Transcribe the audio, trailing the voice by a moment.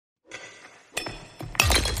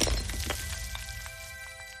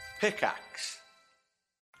Pickaxe.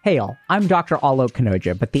 Hey y'all, I'm Dr. Alok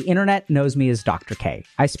Kanoja, but the internet knows me as Dr. K.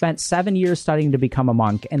 I spent 7 years studying to become a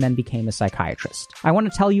monk and then became a psychiatrist. I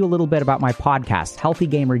want to tell you a little bit about my podcast, Healthy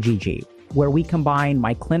Gamer GG, where we combine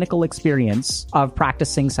my clinical experience of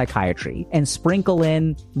practicing psychiatry and sprinkle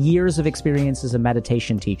in years of experience as a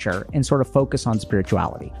meditation teacher and sort of focus on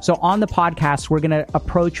spirituality. So on the podcast, we're going to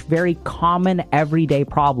approach very common everyday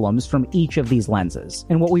problems from each of these lenses.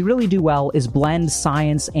 And what we really do well is blend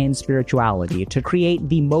science and spirituality to create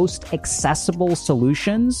the most accessible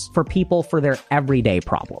solutions for people for their everyday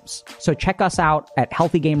problems. So check us out at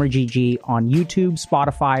Healthy Gamer GG on YouTube,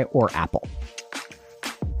 Spotify, or Apple.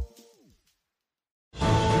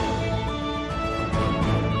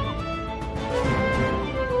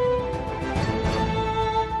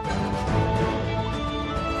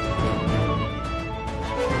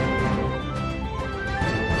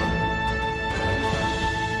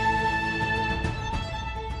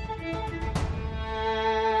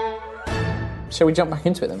 Shall we jump back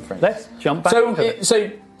into it then, friends? Let's jump back into it. So,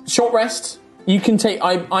 short rest. You can take...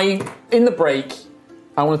 I in the break,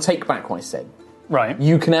 I want to take back what I said. Right.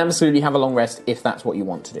 You can absolutely have a long rest if that's what you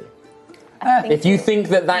want to do. If you think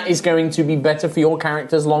that that is going to be better for your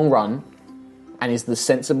character's long run and is the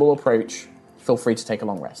sensible approach, feel free to take a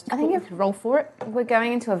long rest. I think you have to roll for it. We're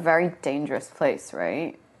going into a very dangerous place,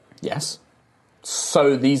 right? Yes.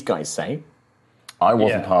 So these guys say. I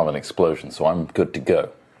wasn't part of an explosion, so I'm good to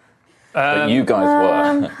go. But you guys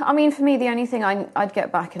were. I mean, for me, the only thing I'd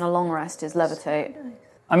get back in a long rest is levitate.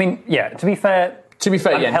 I mean, yeah, to be fair,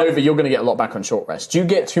 Nova, you're going to get a lot back on short rest. Do you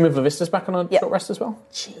get Tomb of Avistas back on a short rest as well?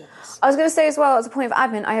 Jeez. I was going to say as well, as a point of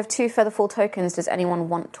admin, I have 2 Featherfall tokens. Does anyone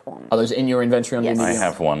want one? Are those in your inventory on I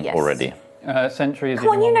have one already. Sentry is Come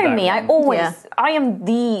on, you know me. I am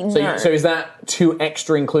the nerd. So is that 2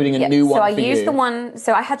 extra, including a new one so I for you? used the one,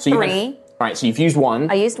 so I had 3. Right, so you've used one.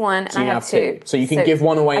 I used one, and so I have 2. So you can give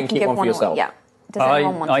one away and keep one for yourself. Yeah. Does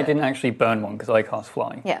anyone want I it? didn't actually burn one because I cast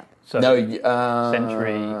fly. Yeah. So No,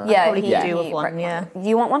 Sentry. Yeah, Probably could do with one, yeah.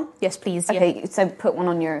 You want one? Yes, please. Okay, so put one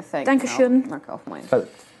on your thing. Dankeschön. I'll knock off mine.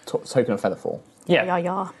 Token of Featherfall. Yeah.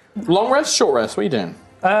 Yeah. Long rest, short rest, what are you doing?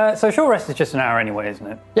 So short rest is just an hour anyway, isn't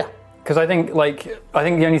it? Yeah. Because I think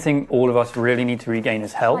the only thing all of us really need to regain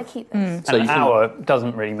is health. I keep this. And an hour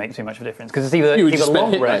doesn't really make too much of a difference because it's either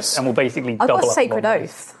long rest and we'll basically I've double got up Sacred long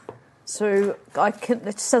Oath, so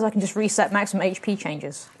it says I can just reset maximum HP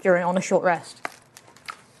changes on a short rest.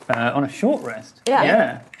 On a short rest?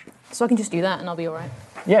 Yeah. So I can just do that and I'll be all right.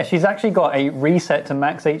 Yeah, she's actually got a reset to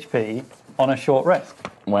max HP on a short rest.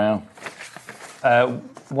 Wow.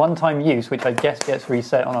 One-time use, which I guess gets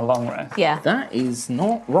reset on a long rest. Yeah. That is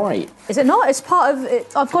not right. Is it not? It's part of it.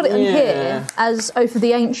 I've got it in here as Oath of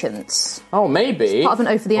the Ancients. Oh, maybe. It's part of an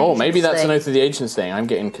Oath of the Ancients. Oh, maybe that's thing. an Oath of the Ancients thing. I'm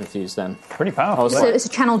getting confused then. Pretty powerful. So it's a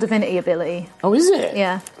channel divinity ability. Oh, is it?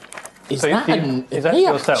 Yeah. Is So that is that they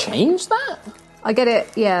yourself? changed that? I get it.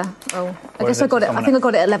 Yeah. Oh, I Or guess is I it got it. I someone think I else?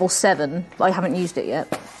 got it at level 7, but I haven't used it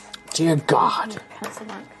yet. Dear God.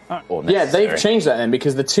 Or Yeah, they've necessary. changed that then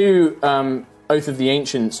because the 2 Oath of the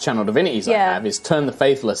Ancients channel divinities I have is Turn the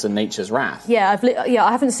Faithless and Nature's Wrath. Yeah,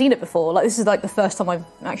 I haven't seen it before. Like, this is like the first time I've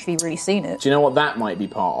actually really seen it. Do you know what that might be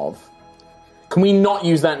part of? Can we not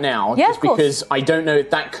use that now? Yeah, just of course. because I don't know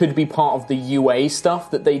if that could be part of the UA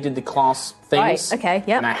stuff that they did the class things. Right, okay,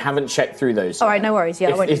 yep. And I haven't checked through those. All right, no worries.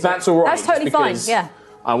 Yeah, I won't If use that's it. all right. That's totally just fine. because Yeah.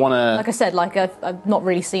 I want to. Like I said, I've not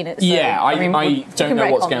really seen it. So, Yeah, I don't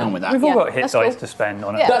know what's retcon going on that. with that. We've all Yeah, got hit that's dice cool. to spend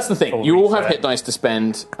on it. Yeah. That's the thing. Full You all have reset. hit dice to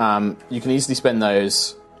spend. You can easily spend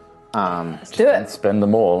those. Let's do it. Spend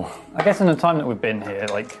them all. I guess in the time that we've been here,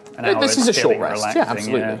 like an hour, This is a it's short feeling rest. relaxing, Yeah,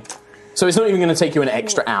 absolutely. So it's not even going to take you an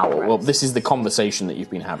extra hour. Well, this is the conversation that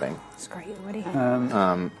you've been having. It's great already.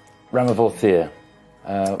 Rama Volthir.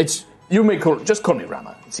 You may just call me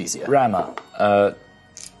Rama. It's easier. Rama,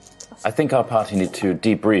 I think our party need to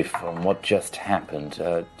debrief on what just happened.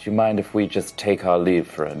 Do you mind if we just take our leave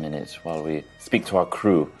for a minute while we speak to our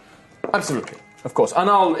crew? Absolutely. Of course. And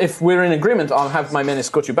if we're in agreement, I'll have my men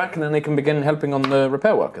escort you back and then they can begin helping on the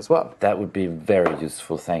repair work as well. That would be very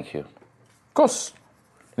useful, thank you. Of course.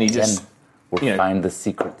 And he just... Then we'll find the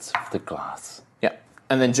secrets of the glass. Yeah.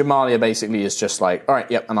 And then Jamalia basically is just like, all right,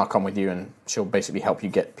 yep, and I'll come with you and she'll basically help you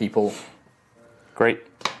get people... Great.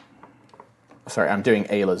 Sorry, I'm doing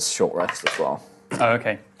Ayla's short rest as well. Oh,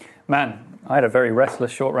 okay. Man, I had a very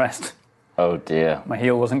restless short rest. Oh dear. My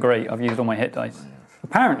heal wasn't great. I've used all my hit dice.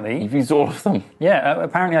 Apparently... You've used all of them? Yeah,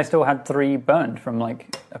 apparently I still had 3 burned from,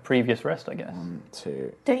 like, a previous rest, I guess. 1,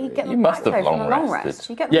 2... Don't you get You them must back have though from a long long rest? rested.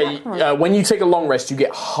 You get them back from a when you take a long rest, you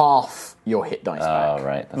get half your hit dice back. Oh,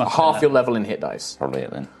 right. Half your level in hit dice. Probably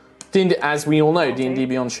it then. D&D, as we all know, D&D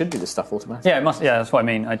Beyond should do this stuff automatically. Yeah, it must. Yeah, that's what I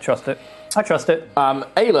mean. I trust it.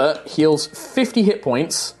 Ayla heals 50 hit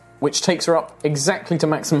points, which takes her up exactly to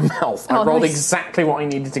maximum health. I rolled exactly what I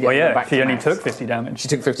needed to get her back to she only max. took 50 damage. She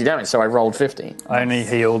took 50 damage, so I rolled 50. I only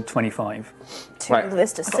healed 25. Right.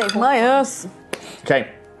 This to save my ass.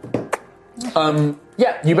 Okay.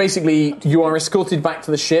 You are escorted back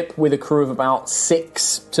to the ship with a crew of about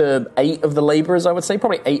 6 to 8 of the labourers, I would say.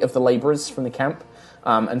 Probably 8 of the labourers from the camp,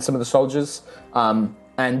 and some of the soldiers.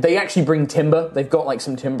 And they actually bring timber. They've got like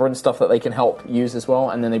some timber and stuff that they can help use as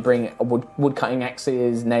well. And then they bring wood cutting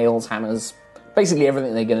axes, nails, hammers, basically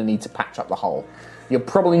everything they're going to need to patch up the hull. You're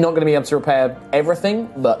probably not going to be able to repair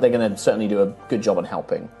everything, but they're going to certainly do a good job on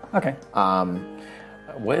helping. Okay.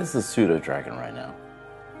 Where's the pseudo dragon right now?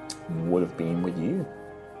 Would have been with you.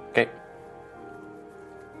 Okay.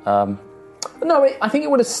 No, I think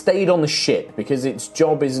it would have stayed on the ship because its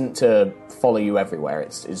job isn't to follow you everywhere.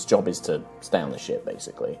 Its job is to stay on the ship,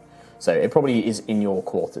 basically. So it probably is in your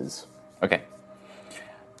quarters. Okay.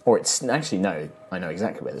 Or it's actually no. I know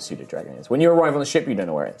exactly where the pseudo dragon is. When you arrive on the ship, you don't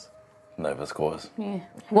know where it is. Nova's quarters. Yeah.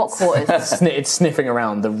 What quarters? It's sniffing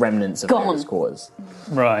around the remnants of Nova's quarters.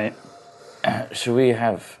 Right. Should we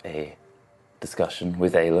have a discussion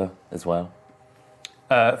with Ayla as well?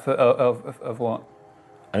 Of what?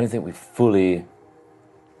 I don't think we fully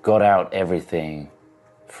got out everything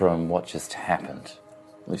from what just happened.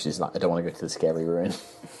 Lucy's like, I don't want to go to the scary ruin.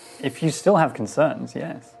 If you still have concerns,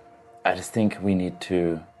 yes. I just think we need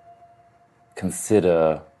to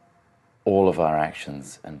consider all of our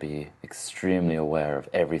actions and be extremely aware of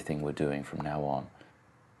everything we're doing from now on.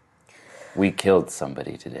 We killed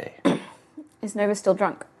somebody today. Is Nova still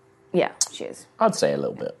drunk? Yeah, she is. I'd say a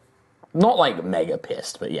little bit. Not like mega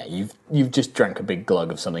pissed, but yeah, you've just drank a big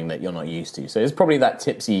glug of something that you're not used to. So it's probably that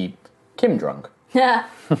tipsy Kim drunk. Yeah.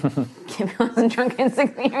 Kim wasn't drunk in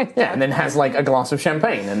 6 years. Yeah, and then has like a glass of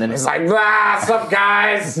champagne, and then it's like, what's up,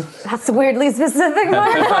 guys? That's weirdly specific, but I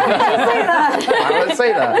wouldn't say that. I would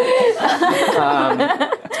say that.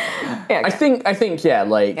 Yeah, I think, yeah,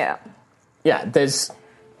 like, yeah, there's.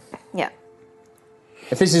 Yeah.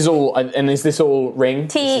 If this is all, and is this all ring?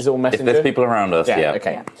 This is all messenger? If there's people around us, yeah.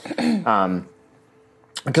 Okay.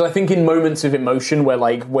 Because I think in moments of emotion where,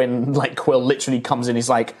 like, when, like, Quill literally comes in, he's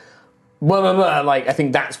like, blah, blah, blah, like, I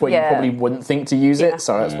think that's where you probably wouldn't think to use it,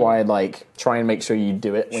 so that's why I'd, like, try and make sure you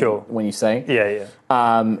do it when you say. Yeah.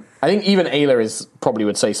 I think even Ayla probably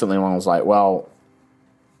would say something along like, well,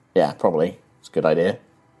 yeah, probably. It's a good idea.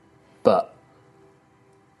 But,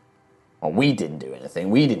 well, we didn't do anything.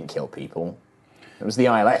 We didn't kill people. It was the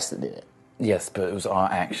ILS that did it. Yes, but it was our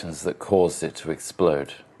actions that caused it to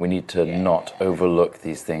explode. We need to not overlook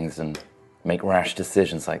these things and make rash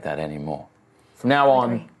decisions like that anymore. From now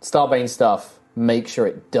on, Starbane stuff, make sure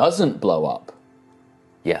it doesn't blow up.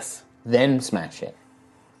 Yes. Then smash it.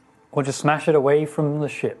 Or just smash it away from the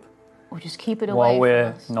ship. Or just keep it away while from we're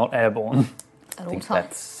us not airborne. at I all think times.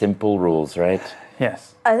 that's simple rules, right?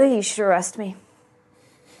 Yes. I think you should arrest me.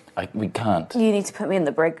 We can't. You need to put me in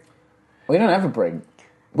the brig. We don't have a brig.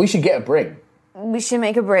 We should get a brig. We should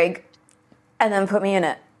make a brig and then put me in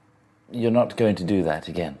it. You're not going to do that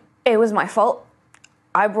again. It was my fault.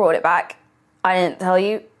 I brought it back. I didn't tell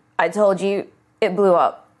you. I told you. It blew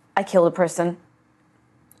up. I killed a person.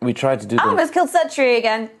 We tried to do I almost killed Sentry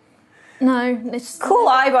again. No, it's... Cool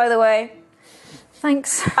eye, by the way.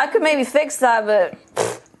 Thanks. I could maybe fix that, but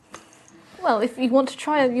Well, if you want to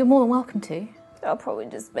try it, you're more than welcome to. I'll probably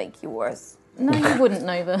just make you worse. No, you wouldn't,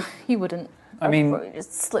 Nova. You wouldn't. I mean, Probably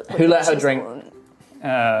just slip with Who let her dishes drink?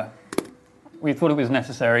 on. we thought it was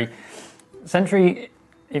necessary. Sentry,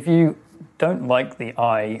 if you don't like the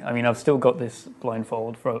eye, I mean, I've still got this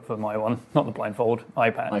blindfold for my one. Not the blindfold, eye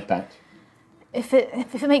patch. My patch. If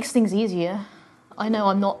it makes things easier, I know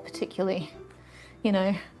I'm not particularly,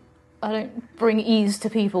 I don't bring ease to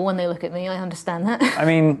people when they look at me. I understand that. I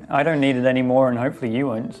mean, I don't need it anymore, and hopefully you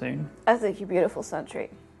won't soon. I think you're beautiful, Sentry.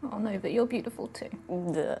 Oh no, but you're beautiful too.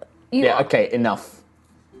 Ugh. You Yeah, are. okay, enough.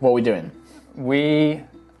 What are we doing? We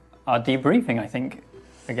are debriefing, I think,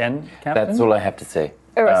 again, Captain. That's all I have to say.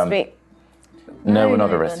 Arrest me. No, we're not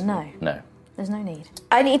Nova, arresting. no. No. There's no need.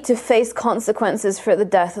 I need to face consequences for the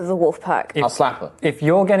death of the wolf pack. I'll slap her. If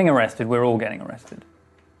you're getting arrested, we're all getting arrested.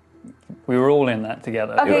 We were all in that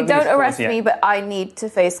together. Okay, At don't least arrest towards the me, end. but I need to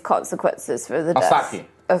face consequences for the I'll death slap you.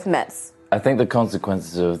 of Metz. I think the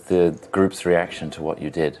consequences of the group's reaction to what you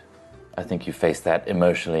did, I think you faced that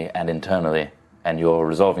emotionally and internally, and you're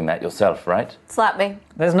resolving that yourself, right? Slap me.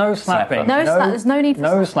 There's no slapping. There's no need for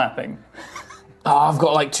No slapping. Oh, I've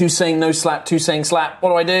got like 2 saying no slap, 2 saying slap. What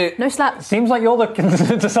do I do? No slaps. Seems like you're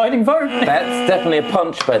the deciding vote. That's definitely a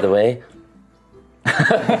punch, by the way.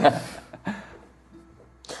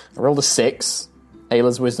 I rolled a 6.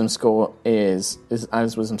 Ayla's wisdom score is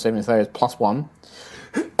Ayla's wisdom saving throw is +1.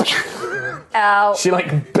 Ow. She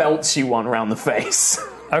like belts you one around the face.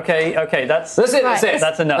 Okay, that's That's it. Right. That's it.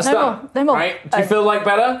 That's enough. That's No done. more, no more. Right? Do you feel like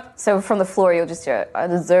better? So from the floor, you'll just hear it. I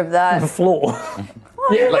deserve that. the floor.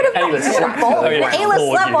 Yeah, like Ayla slapped you. Oh, yeah. Ayla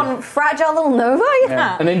Lord, slap you. on fragile little Nova?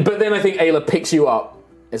 Yeah. But then I think Ayla picks you up.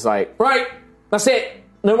 It's like, right, that's it.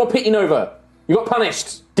 No more pitting over. You got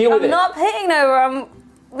punished. Deal with I'm it. not pitting over.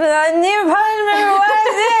 I knew punishment. What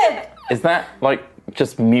is it? Is that like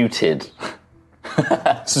just muted?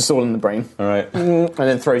 It's just all in the brain. All right. And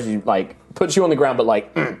then throws you, like, puts you on the ground, but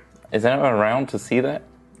like, Is anyone around to see that?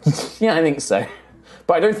 yeah, I think so.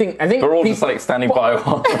 But I think We're all people, just like standing by.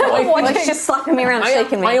 Watch just slapping me around,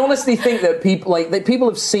 shaking me. I honestly think that people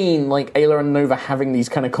have seen like Ayla and Nova having these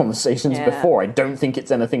kind of conversations Yeah. before. I don't think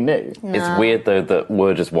it's anything new. It's weird though that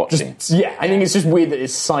we're just watching. Yeah, I think it's just weird that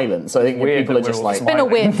it's silent. So I think that Weird people that are we're just all like, It's been a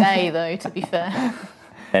weird day, though, to be fair.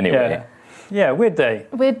 Anyway, Yeah, weird day.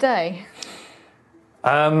 Weird day.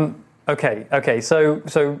 Okay. So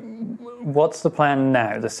what's the plan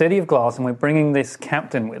now? The City of Glass, and we're bringing this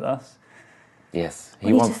captain with us. yes, We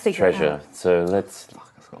he need to wants figure it treasure. So I've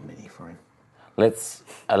got a mini for him. let's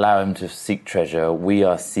allow him to seek treasure. We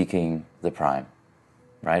are seeking the prime,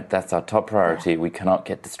 right? That's our top priority. We cannot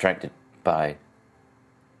get distracted by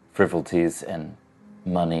frivolities and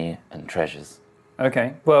money and treasures.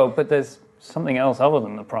 Okay. Well, but there's something else other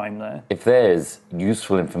than the Prime there. If there's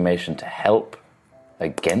useful information to help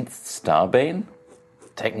against Starbane,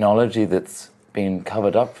 technology that's been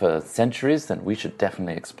covered up for centuries, then we should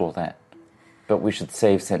definitely explore that. But we should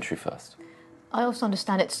save Sentry first. I also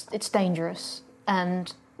understand it's dangerous,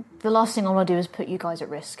 and the last thing I want to do is put you guys at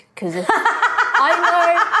risk. Because if I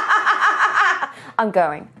I'm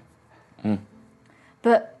going. know,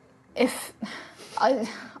 but if I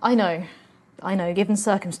know, given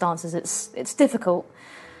circumstances, it's difficult,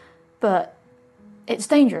 but it's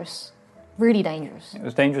dangerous, really dangerous. It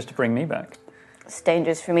was dangerous to bring me back. It's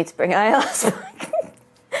dangerous for me to bring ILS back.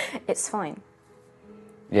 It's fine.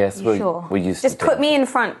 Yes, You sure? we used Just to put me in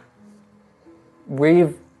front.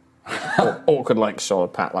 We've Awkward, like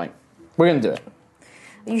solid pat, like we're gonna do it.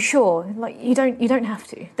 Are you sure? Like you don't have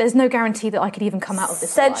to. There's no guarantee that I could even come out of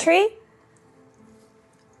this alive. Sentry,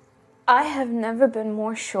 I have never been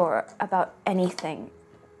more sure about anything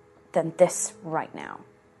than this right now.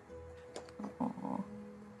 I'm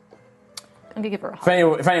gonna give her a If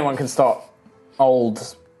hug. anyone can stop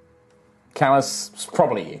old Callus, it's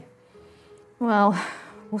probably you. Well,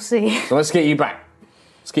 we'll see. So let's get you back.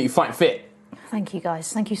 Let's get you fighting fit. Thank you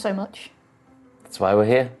guys. Thank you so much. That's why we're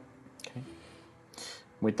here.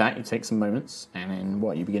 With that, you take some moments, and then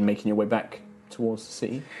you begin making your way back towards the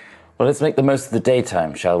city. Well, let's make the most of the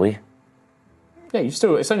daytime, shall we? Yeah,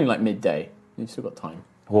 it's only like midday. You've still got time.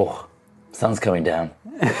 Whoa, sun's coming down.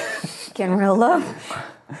 Getting real low.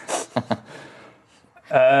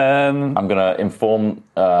 I'm going to inform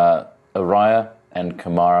Aerois and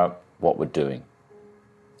Kamara what we're doing.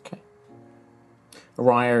 Okay.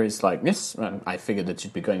 Araya is like, yes, I figured that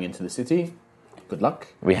you'd be going into the city. Good luck.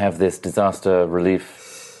 We have this disaster relief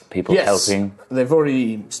people helping. They've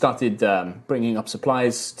already started bringing up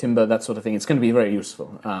supplies, timber, that sort of thing. It's going to be very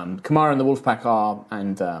useful. Kamara and the Wolfpack are,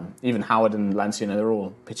 and even Howard and Lanciana, they're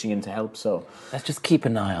all pitching in to help. So Let's just keep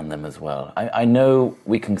an eye on them as well. I know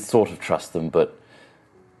we can sort of trust them, but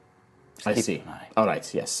I keep see. an eye. All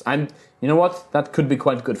right, yes. And you know what? That could be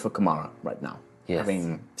quite good for Kamara right now. Yes.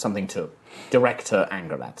 Having something to direct her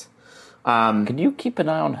anger at. Can you keep an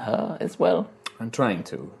eye on her as well? I'm trying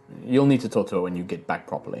to. You'll need to talk to her when you get back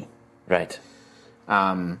properly. Right.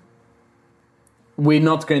 We're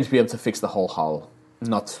not going to be able to fix the whole hull.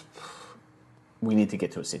 We need to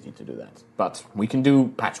get to a city to do that. But we can do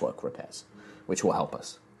patchwork repairs, which will help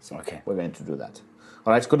us. So Okay. we're going to do that.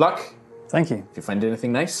 All right, good luck. thank you. If you find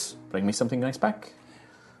anything nice, bring me something nice back.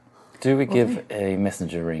 Do we give a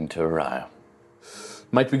messenger ring to Aerois?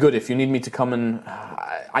 Might be good if you need me to come and...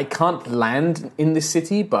 I can't land in this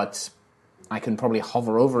city, but I can probably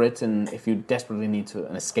hover over it, and if you desperately need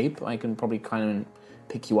an escape, I can probably kind of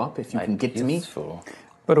pick you up if you can get to me. Useful.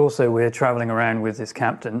 But also, we're travelling around with this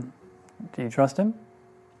captain. Do you trust him?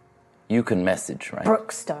 You can message, right?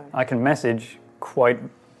 Brookstone. I can message quite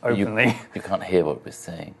openly, You can't hear what we're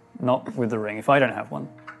saying. not with the ring, if I don't have one.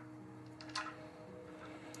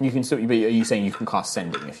 You can still... Are you saying you can cast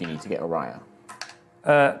Sending if you need to get Araya?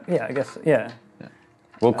 Yeah, I guess, yeah.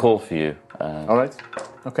 We'll call for you. All right.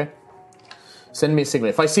 Okay. Send me a signal.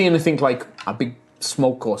 If I see anything like a big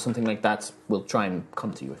smoke or something like that, we'll try and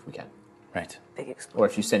come to you if we can. Right. Big explosion. Or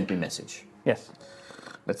if you send me a message. Yes.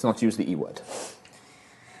 Let's not use the E word.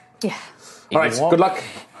 Yeah. All right. What? Good luck.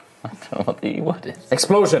 I don't know what the E word is.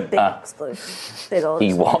 Explosion. Big explosion. Big old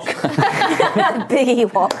Ewok. big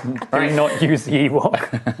Ewok. Do not use the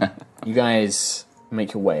Ewok. You guys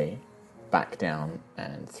make your way back down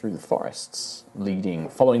and through the forests,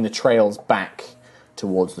 following the trails back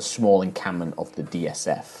towards the small encampment of the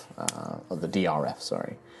DSF, or the DRF,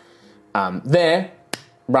 sorry. There,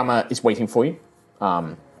 Rama is waiting for you.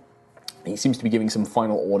 He seems to be giving some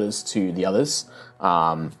final orders to the others.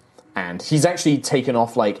 And he's actually taken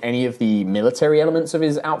off like any of the military elements of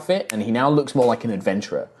his outfit, and he now looks more like an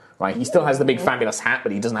adventurer. Right? He still has the big fabulous hat,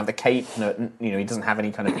 but he doesn't have the cape. He doesn't have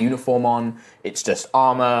any kind of uniform on. It's just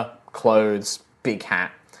armor, clothes, big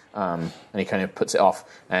hat, and he kind of puts it off.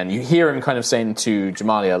 And you hear him kind of saying to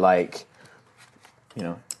Jamalia, like,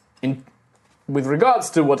 with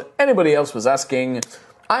regards to what anybody else was asking,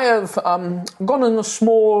 I have gone on a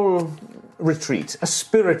small retreat, a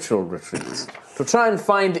spiritual retreat, to try and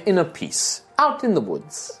find inner peace out in the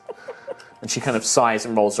woods. And she kind of sighs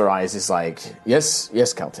and rolls her eyes, is like, yes,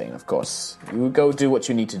 Kaltain, of course. You go do what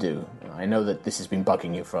you need to do. I know that this has been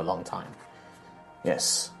bugging you for a long time.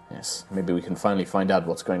 Yes. Maybe we can finally find out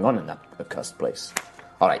what's going on in that accursed place.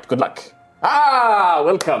 All right, good luck.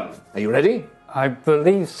 Welcome. Are you ready? I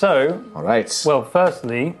believe so. All right. Well,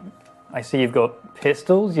 firstly, I see you've got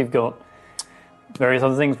pistols, you've got various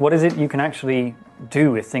other things. What is it you can actually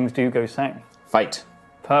do if things do go south? Fight.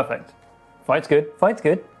 Perfect. Fight's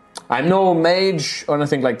good. I'm no mage or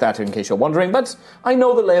anything like that, in case you're wondering, but I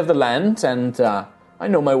know the lay of the land, and I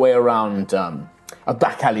know my way around a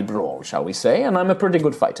back alley brawl, shall we say, and I'm a pretty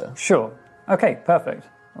good fighter. Sure. Okay, perfect.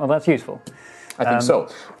 Well, that's useful. I think so.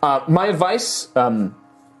 My advice,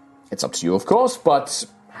 it's up to you, of course, but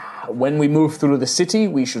when we move through the city,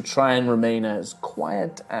 we should try and remain as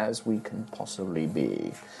quiet as we can possibly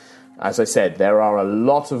be. As I said, there are a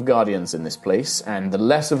lot of guardians in this place, and the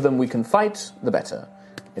less of them we can fight, the better.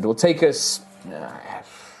 It will take us...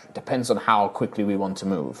 depends on how quickly we want to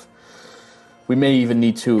move. We may even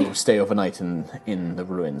need to stay overnight in the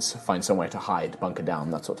ruins, find somewhere to hide, bunker down,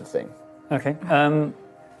 that sort of thing. Okay.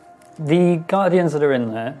 The guardians that are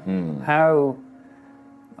in there, how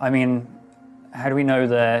do we know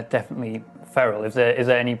they're definitely feral? Is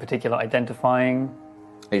there any particular identifying?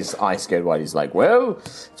 His eyes scared wide. He's like, well,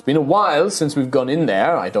 it's been a while since we've gone in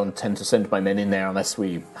there. I don't tend to send my men in there unless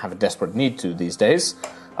we have a desperate need to these days.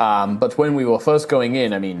 But when we were first going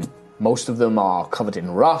in, most of them are covered in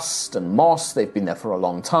rust and moss. They've been there for a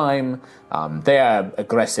long time. They're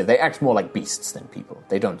aggressive. They act more like beasts than people.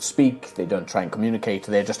 They don't speak. They don't try and communicate.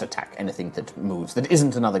 They just attack anything that moves that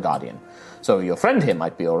isn't another guardian. So your friend here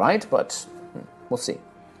might be all right, but we'll see.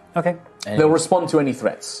 Okay. They'll respond to any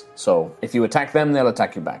threats. So if you attack them, they'll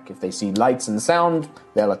attack you back. If they see lights and sound,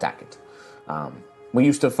 they'll attack it. We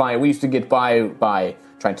used to get by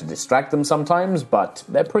trying to distract them sometimes, but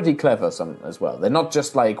they're pretty clever as well. They're not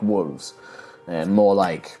just like wolves, and more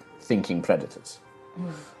like thinking predators.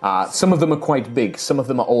 Some of them are quite big. Some of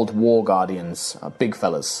them are old war guardians, big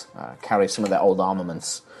fellas, carry some of their old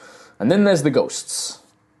armaments. And then there's the ghosts.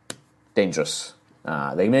 Dangerous.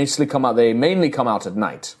 They mainly come out at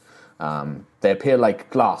night. They appear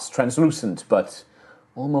like glass, translucent, but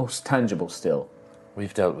almost tangible still.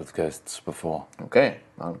 We've dealt with ghosts before. Okay,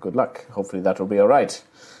 well, good luck. Hopefully that will be all right.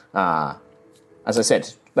 As I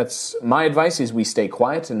said, my advice is we stay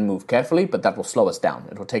quiet and move carefully, but that will slow us down.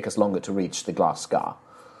 It will take us longer to reach the glass scar,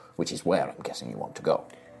 which is where I'm guessing you want to go.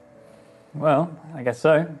 Well, I guess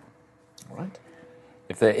so. All right.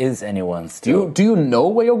 If there is anyone still... Do you know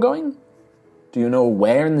where you're going? Do you know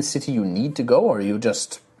where in the city you need to go, or are you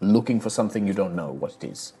just looking for something you don't know what it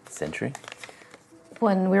is? Sentry?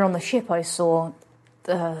 When we were on the ship, I saw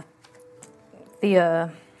the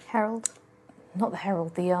Harold. not the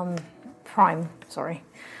Herald, the Prime, sorry,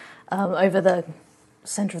 over the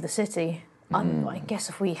centre of the city. I guess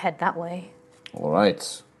if we head that way. All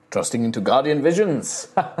right. Trusting into Guardian visions.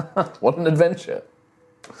 What an adventure.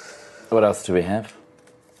 What else do we have?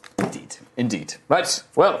 Indeed. Right,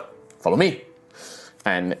 well, follow me.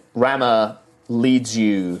 And Rama leads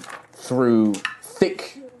you through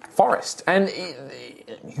thick forest. And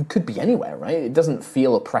you could be anywhere, right? It doesn't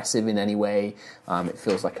feel oppressive in any way. It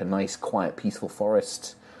feels like a nice, quiet, peaceful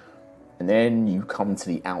forest. And then you come to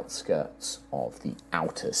the outskirts of the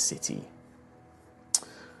outer city.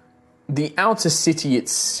 The outer city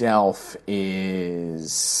itself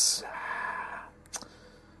is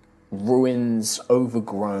ruins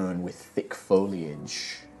overgrown with thick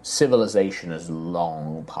foliage. Civilization has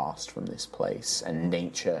long passed from this place, and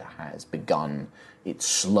nature has begun its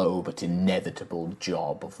slow but inevitable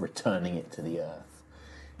job of returning it to the earth.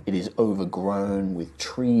 It is overgrown with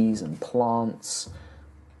trees and plants.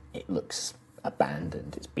 It looks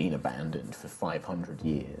abandoned. It's been abandoned for 500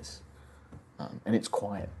 years. And it's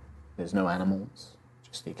quiet. There's no animals,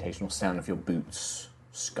 just the occasional sound of your boots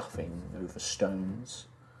scuffing over stones.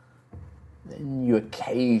 Then you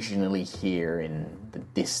occasionally hear in the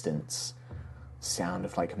distance sound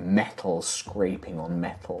of like metal scraping on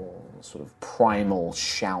metal, sort of primal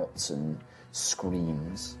shouts and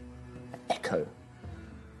screams, echo.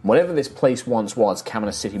 Whatever this place once was,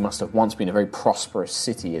 Kamina City must have once been a very prosperous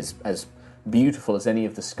city, as beautiful as any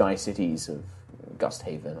of the sky cities of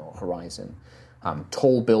Gusthaven or Horizon.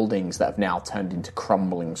 Tall buildings that have now turned into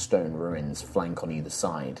crumbling stone ruins flank on either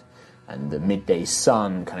side, and the midday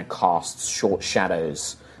sun kind of casts short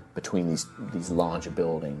shadows between these larger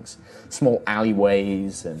buildings. Small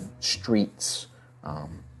alleyways and streets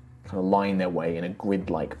kind of line their way in a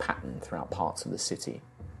grid-like pattern throughout parts of the city.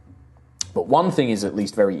 But one thing is at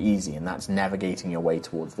least very easy, and that's navigating your way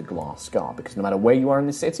towards the glass scar, because no matter where you are in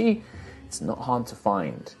the city, it's not hard to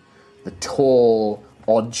find. The tall,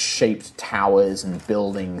 odd-shaped towers and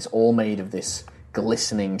buildings, all made of this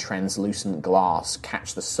glistening, translucent glass,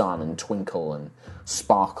 catch the sun and twinkle and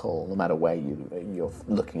sparkle no matter where you're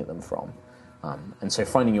looking at them from. And so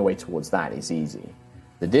finding your way towards that is easy.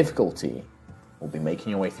 The difficulty will be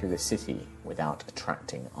making your way through the city without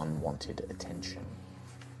attracting unwanted attention.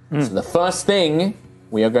 So the first thing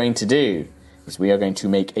we are going to do is we are going to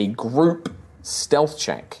make a group stealth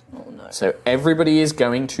check. Oh no. So everybody is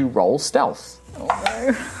going to roll stealth. Oh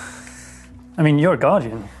no. I mean, you're a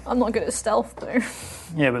guardian. I'm not good at stealth though.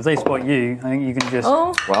 Yeah, but if they spot you, I think you can just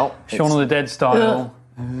Well, Shaun of the Dead style.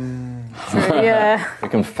 True, yeah. We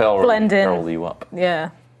can feral Blend in. you up. Yeah.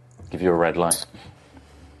 Give you a red light.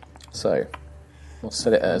 So we'll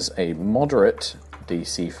set it as a moderate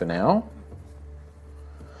DC for now.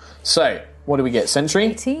 So, what do we get? Sentry?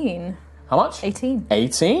 18. How much? 18.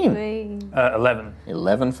 18. 11.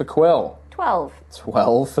 11 for Quill. 12.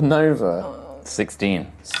 12 for Nova.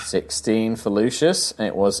 16. 16 for Lucius.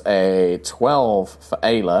 It was a 12 for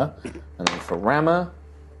Ayla. And then for Rama,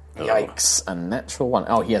 yikes, a natural 1.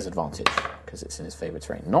 Oh, he has advantage because it's in his favourite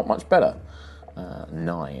terrain. Not much better.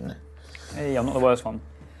 9. Hey, I'm not the worst one.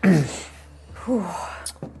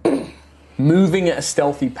 Moving at a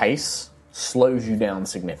stealthy pace slows you down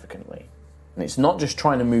significantly. And it's not just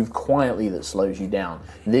trying to move quietly that slows you down.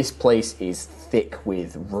 This place is thick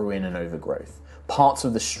with ruin and overgrowth. Parts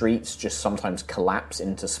of the streets just sometimes collapse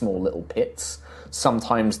into small little pits.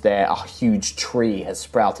 Sometimes a huge tree has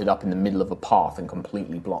sprouted up in the middle of a path and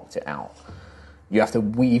completely blocked it out. You have to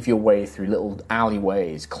weave your way through little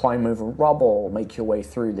alleyways, climb over rubble, make your way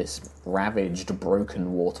through this ravaged,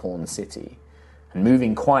 broken, war-torn city. And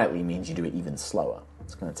moving quietly means you do it even slower.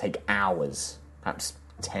 It's going to take hours, perhaps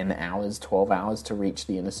 10 hours, 12 hours to reach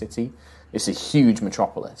the inner city. It's a huge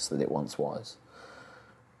metropolis that it once was.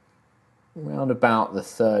 Around about the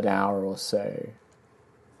third hour or so,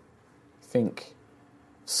 I think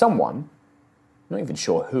someone, not even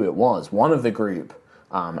sure who it was, one of the group,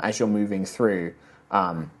 as you're moving through,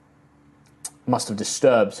 must have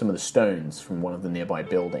disturbed some of the stones from one of the nearby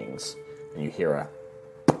buildings. And you hear a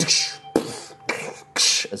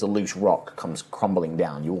as a loose rock comes crumbling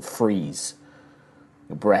down. You all freeze,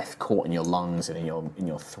 your breath caught in your lungs and in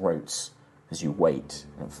your throats as you wait.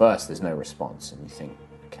 And at first there's no response, and you think,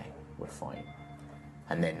 okay, we're fine.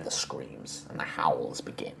 And then the screams and the howls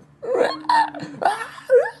begin,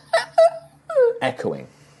 echoing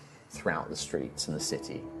throughout the streets and the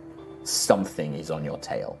city. Something is on your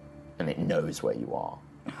tail, and it knows where you are.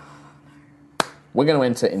 We're going to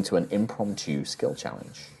enter into an impromptu skill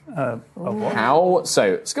challenge. Of what?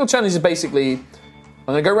 So, skill challenge is basically, I'm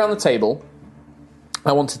going to go around the table.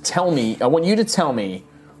 I want you to tell me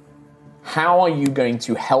how are you going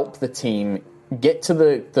to help the team get to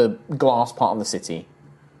the glass part of the city,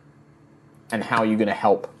 and how are you going to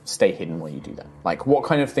help stay hidden while you do that? Like, what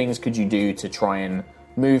kind of things could you do to try and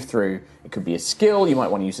move through? It could be a skill, you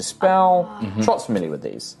might want to use a spell. Trot's familiar with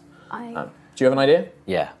these. Do you have an idea?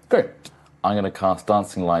 Yeah. Go. I'm going to cast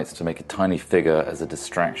Dancing Lights to make a tiny figure as a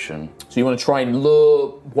distraction. So you want to try and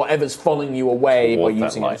lure whatever's following you away by Towards that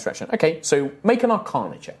using a light. distraction. Okay, so make an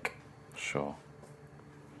Arcana check. Sure.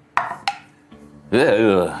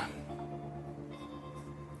 Ugh.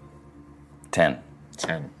 10.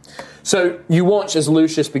 10. So you watch as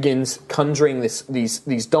Lucius begins conjuring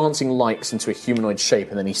these dancing lights into a humanoid shape,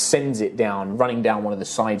 and then he sends it down, running down one of the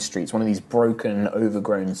side streets, one of these broken,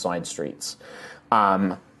 overgrown side streets.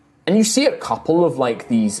 And you see a couple of like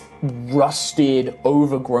these rusted,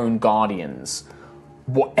 overgrown guardians.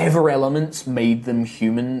 Whatever elements made them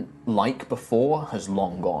human-like before has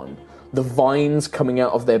long gone. The vines coming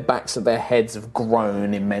out of their backs of their heads have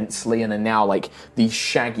grown immensely and are now like these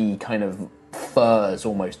shaggy kind of furs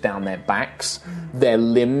almost down their backs. Their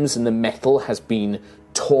limbs and the metal has been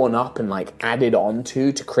torn up and like added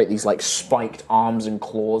onto to create these like spiked arms and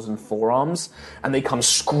claws and forearms, and they come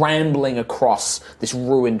scrambling across this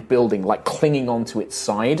ruined building, like clinging onto its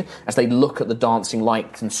side as they look at the dancing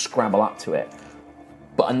lights and scramble up to it.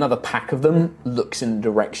 But another pack of them looks in the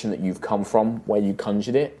direction that you've come from, where you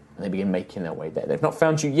conjured it, and they begin making their way there. They've not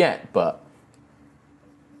found you yet, but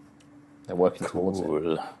they're working towards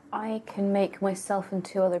it. I can make myself and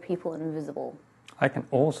 2 other people invisible. I can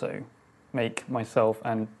also make myself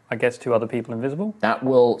and, I guess, 2 other people invisible. That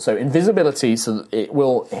will... So invisibility, so it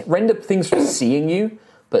will render things from seeing you,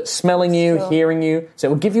 but smelling you, hearing you. So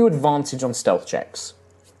it will give you advantage on stealth checks,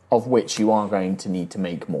 of which you are going to need to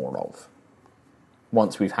make more of,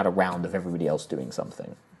 once we've had a round of everybody else doing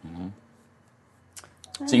something.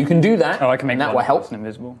 So you can do that. Oh, I can make and that one will help. person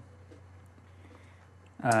invisible.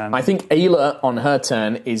 I think Ayla, on her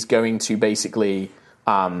turn, is going to basically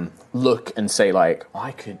look and say, like,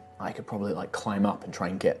 I could probably like climb up and try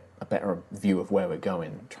and get a better view of where we're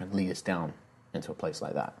going, try and lead us down into a place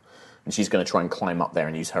like that. And she's going to try and climb up there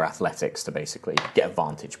and use her athletics to basically get a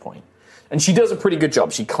vantage point. And she does a pretty good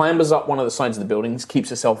job. She clambers up one of the sides of the buildings, keeps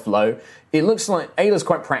herself low. It looks like Ayla's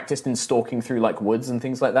quite practiced in stalking through like woods and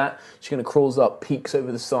things like that. She kind of crawls up, peeks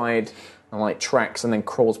over the side, and like tracks, and then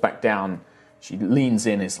crawls back down. She leans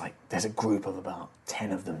in, is like, there's a group of about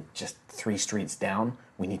 10 of them just 3 streets down.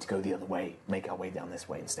 We need to go the other way, make our way down this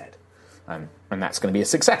way instead. And that's going to be a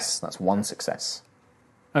success. That's 1 success.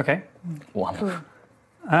 Okay. 1.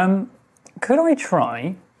 Could I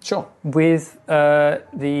try Sure. with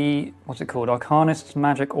the, what's it called, Arcanist's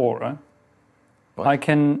Magic Aura? What? I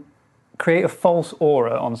can create a false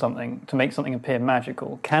aura on something to make something appear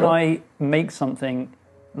magical. Can Sure. I make something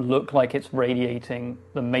look like it's radiating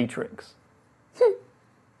the Matrix?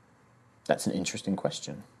 That's an interesting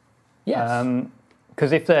question. Yes.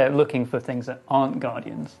 Because if they're looking for things that aren't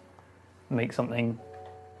Guardians, make something,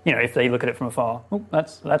 if they look at it from afar, oh,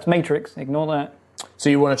 that's Matrix, ignore that. So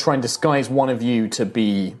you want to try and disguise one of you to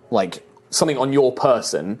be like something on your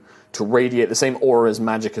person to radiate the same aura as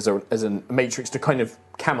magic as a matrix to kind of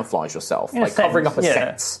camouflage yourself, In a like covering sense, up a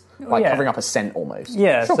yeah. scent, like Yeah. covering up a scent almost.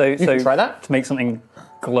 Yeah, Sure, so you can try that. to make something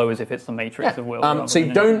glow as if it's the Matrix of will. rather So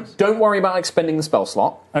you than anything else. don't worry about expending the spell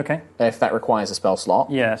slot Okay. if that requires a spell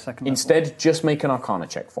slot. Yes, I can. Instead, just make an Arcana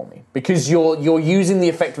check for me, because you're using the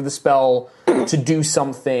effect of the spell to do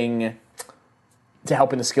something to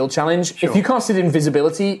help in the skill challenge. Sure. If you casted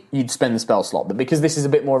invisibility, you'd spend the spell slot, but because this is a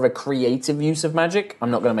bit more of a creative use of magic,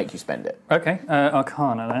 I'm not going to make you spend it. Okay,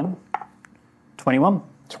 Arcana then. 21.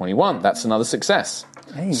 21. That's another success.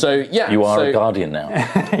 Hey. So yeah, You are so a guardian now.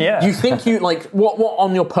 Yeah. You think you like what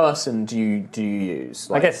on your person do you use?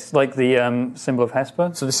 I Like, guess like the symbol of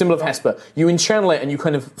Hesper. so the symbol of Hesper, you enchannel it and you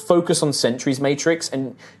kind of focus on Sentry's matrix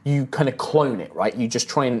and you kind of clone it, right? You just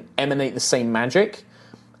try and emanate the same magic,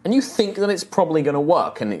 and you think that it's probably going to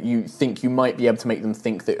work, and you think you might be able to make them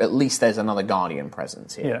think that at least there's another Guardian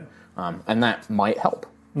presence here, and that might help.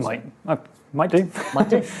 Might do. Might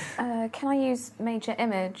do. Can I use Major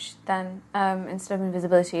Image then instead of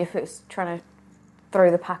invisibility if it's trying to throw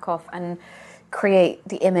the pack off and create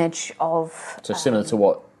the image of... So similar to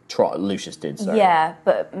what Lucius did. Sorry. Yeah,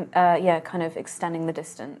 but kind of extending the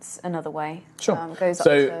distance another way. Sure. Goes up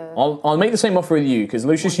So to... I'll make the same offer with you, because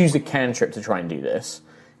Lucius used a cantrip to try and do this.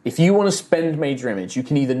 If you want to spend Major Image, you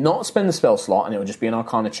can either not spend the spell slot, and it will just be an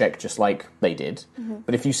Arcana check just like they did. Mm-hmm.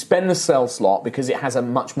 But if you spend the spell slot, because it has a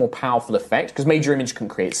much more powerful effect, because Major Image can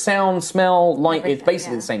create sound, smell, light, it's Everything,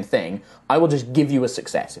 basically yeah. the same thing, I will just give you a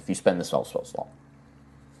success if you spend the spell slot.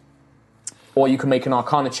 Or you can make an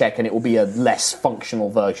Arcana check, and it will be a less functional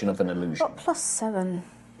version of an illusion. Got +7.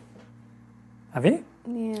 Have you?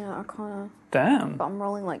 Yeah, Arcana. Damn. But I'm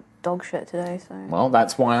rolling like dog shit today, so... Well,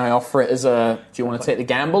 that's why I offer it as a... Do you want to take the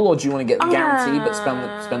gamble, or do you want to get the guarantee but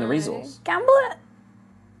spend the resource? Gamble it.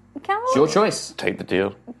 Gamble It's your choice. Take the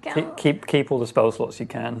deal. Gamble. Keep all the spell slots you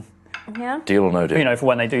can. Yeah? Deal or no deal. For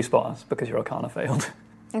when they do spot us, because your Arcana failed.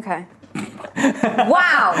 Okay.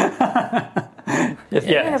 Wow!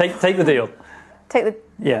 Yeah, take the deal. Take the...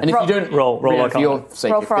 Yeah. And if you don't roll for Arcana. your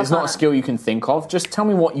sake, Roll if for there's not a Arcana. skill you can think of, just tell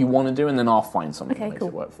me what you want to do, and then I'll find something Okay, that makes cool.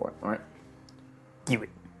 it work for it. All right. Do it.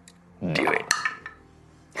 Do it.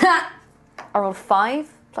 I rolled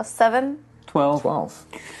 5 +7. 12. 12.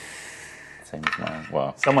 Same as mine.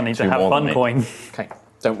 Well, Someone needs to two have more than fun me. coin. Okay.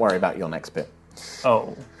 Don't worry about your next bit.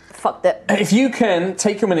 Oh. Fucked it. If you can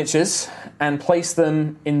take your miniatures and place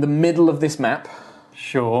them in the middle of this map,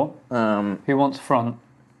 Sure. Who wants front?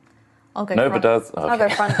 I'll go Nova front. does. I'll go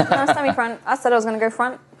front. No, semi-front. I said I was going to go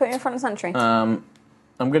front. Put you in front of Sentry. I'm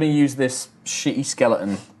going to use this shitty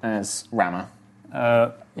skeleton as rammer.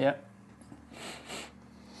 Yeah.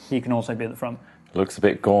 He can also be at the front. Looks a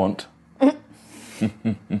bit gaunt.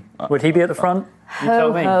 Would he be at the front? You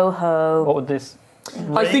tell me. Ho, ho. What would this...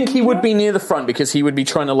 I think he would be near the front because he would be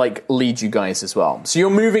trying to like lead you guys as well. So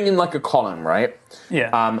you're moving in like a column, right?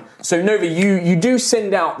 Yeah. So Nova, you do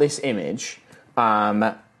send out this image.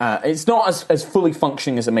 It's not as fully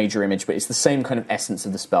functioning as a major image, but it's the same kind of essence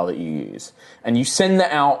of the spell that you use. And you send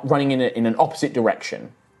that out running in an opposite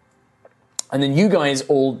direction. And then you guys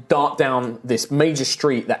all dart down this major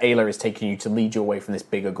street that Ayla is taking you to lead you away from this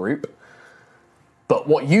bigger group. But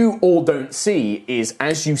what you all don't see is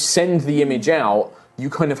as you send the image out, you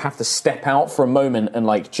kind of have to step out for a moment and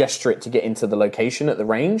like gesture it to get into the location at the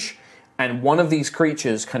range. And one of these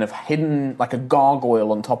creatures kind of hidden like a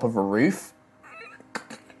gargoyle on top of a roof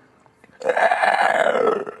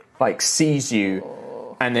like sees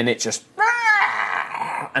you, and then it just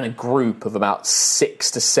and a group of about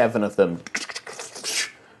 6 to 7 of them,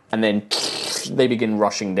 and then they begin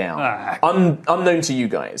rushing down, unknown to you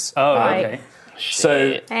guys. Oh, okay.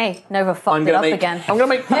 So Hey, Nova fucked it up again. I'm gonna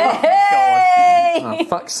make. Hey! Oh,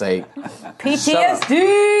 fuck's sake!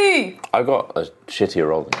 PTSD! I got a shittier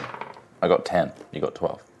roll than you. I got 10. You got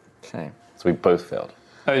 12. Okay. So we both failed.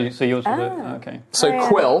 Oh, so yours was okay. So yeah.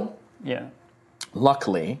 Quill, Yeah.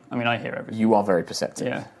 luckily, I mean, I hear everything. you are very perceptive.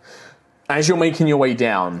 Yeah. As you're making your way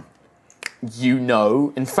down, you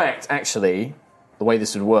know. In fact, actually, the way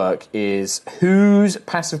this would work is whose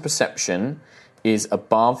passive perception is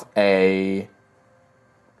above a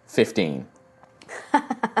 15.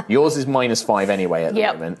 Yours is -5 anyway at the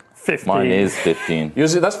Yep. moment. 15. Mine is 15.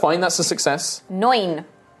 Yours, that's fine. That's a success. 9.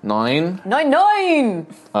 9. 9!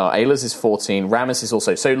 Ayla's is 14. Ramus is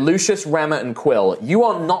also. So Lucius, Rama, and Quill, you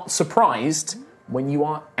are not surprised when you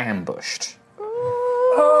are ambushed.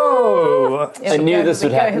 Oh! I knew this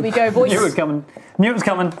would Here happen. we go, boys. Knew it was coming. Knew it was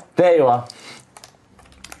coming. There you are.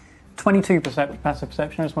 22 passive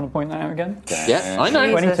perception. I just want to point that out again. Yeah, I know.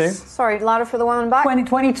 22. Sorry, louder for the woman back.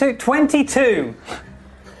 22.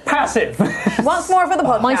 Passive. Once more for the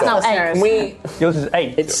podcast. Mine's now listeners. 8. Yours is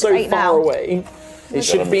 8. It's so 8 far now. away. It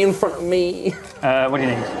should be in front of me. What do you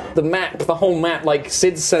need? The map, the whole map, like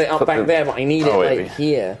Sid set it up back there, but I need it wait. like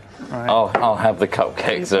here. I'll have the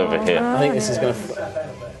cupcakes over here. I think this is going to...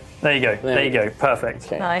 There you go. There you go. Perfect.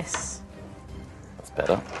 Okay. Nice. That's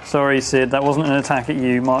better. Sorry, Sid. That wasn't an attack at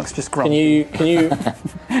you. Mark's just grumpy. Can you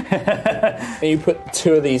put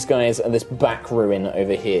 2 of these guys at this back ruin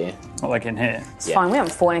over here? Not like in here. It's fine, we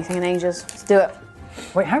haven't fought anything in ages. Let's do it.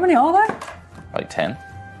 Wait, how many are there? Like 10.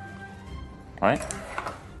 Right?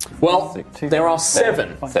 Well, 2, there are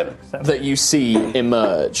 7 7. that you see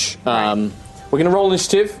emerge. We're going to roll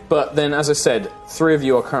initiative, but then, as I said, 3 of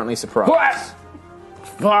you are currently surprised.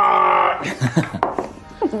 Wow.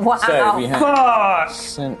 So we have Fuck!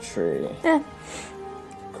 Sentry,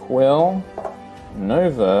 Quill,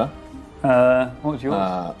 Nova, What was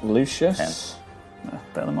yours? Lucius,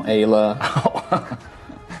 Better than mine. Ayla,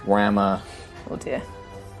 Rama, Oh dear.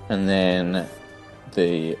 and then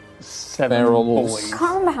the 7 ferals. boys. I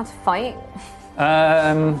can't remember how to fight.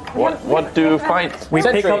 What do you fight? We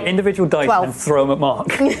pick Sentry. up individual dice 12. and throw them at Mark.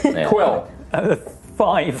 Quill,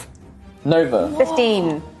 5. Nova,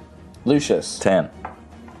 15. Lucius. 10.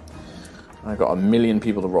 I've got a million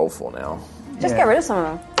people to roll for now. Just get rid of some of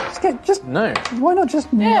them. No. Why not just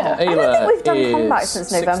Ayla I don't think we've done is combat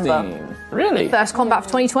since November. 16. Really? First combat for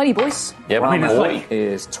 2020, boys. Yeah, I mean, it's boy. like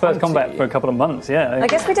Is 20. first combat for a couple of months, yeah. I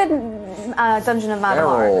guess we did Dungeon of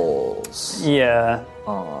Madeline. Ferals. Yeah.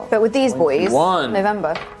 But with these boys, 21.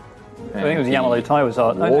 November. I think it was Yamalo Tai was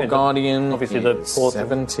our... War Guardian. Obviously the is fourth.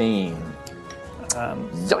 17.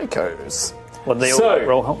 Yikos. Well, they all So,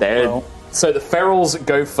 roll. so the ferals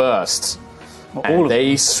go first. All And of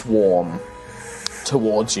they swarm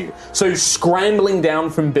towards you. So scrambling down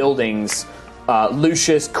from buildings,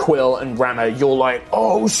 Lucius, Quill, and Rama, you're like,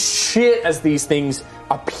 oh shit, as these things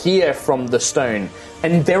appear from the stone.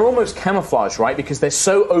 And they're almost camouflage, right? Because they're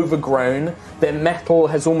so overgrown, their metal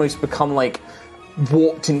has almost become like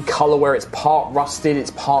warped in color, where it's part rusted,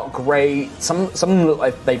 it's part grey. Some of them look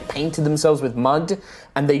like they painted themselves with mud,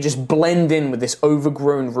 and they just blend in with this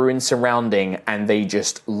overgrown ruin surrounding, and they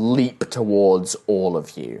just leap towards all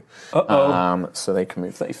of you. So they can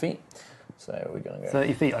move 30 feet. So we're going to go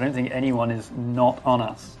 30 feet. I don't think anyone is not on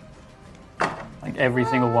us. Like every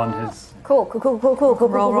single one has... Cool. Roll.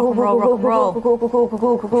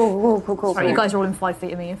 Cool. Right, you guys are all in 5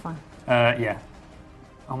 feet of me, you're fine. yeah.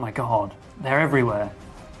 Oh my god. They're everywhere.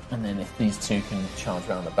 And then if these 2 can charge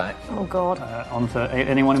around the back. Oh god. Onto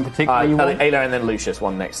anyone in particular you want? Ayla and then Lucius,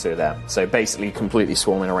 one next to that. So basically completely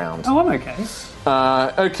swarming around. Oh, I'm okay.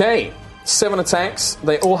 Okay. 7 attacks.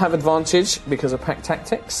 They all have advantage because of pack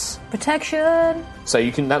tactics. Protection. So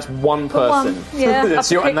you can. That's one person. One. Yeah,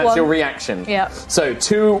 that's I your, pick and that's one. your reaction. Yeah. So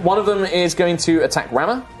one of them is going to attack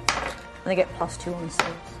Rama, And they get +2 on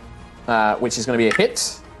saves. which is going to be a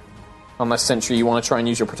hit. Unless Sentry, you want to try and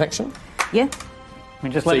use your protection. Yeah. I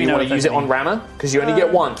mean, just So let me you know want if to use it there's on Rama because you only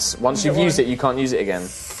get once. Once you've used it, you can't use it again.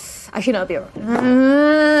 Actually, no, it'll be alright.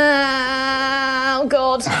 Oh,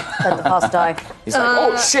 God. Let the pass die. He's like,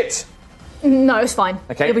 oh shit. No, it's fine.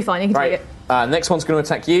 Okay, You'll be fine. You can right. take it. Next one's going to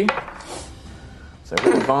attack you. So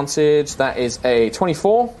with advantage, that is a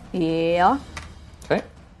 24. Yeah. Okay.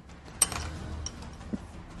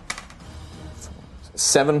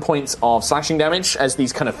 7 points of slashing damage as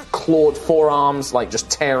these kind of clawed forearms like just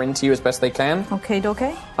tear into you as best they can. Okay,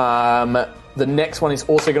 okay. The next one is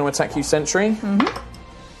also going to attack you, Sentry.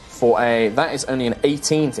 That is only an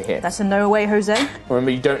 18 to hit. That's a no way, Jose.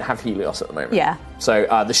 Remember, you don't have Helios at the moment. Yeah. So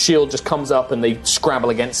the shield just comes up and they scrabble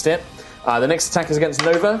against it. The next attack is against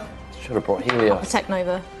Nova. Should have brought Helios. Protect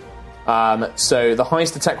Nova. So the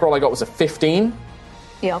highest attack roll I got was a 15.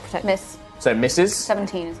 Yeah, I'll protect. Miss. So misses.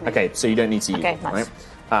 17 is me. Okay, so you don't need to use Okay, it, nice.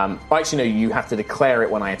 right? Actually, no, you have to declare it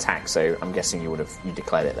when I attack, so I'm guessing you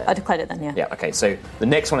declared it then. I declared it then, yeah. Yeah, okay, so the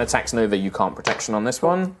next one attacks Nova, you can't protection on this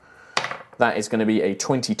one. That is going to be a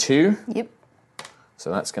 22. Yep. So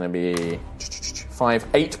that's going to be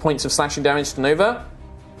 8 points of slashing damage to Nova.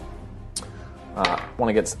 One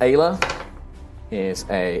against Ayla is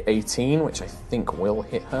a 18, which I think will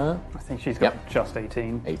hit her. I think she's got Yep. just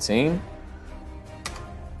 18. 18.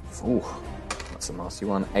 Ooh, that's a nasty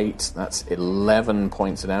one. 8, that's 11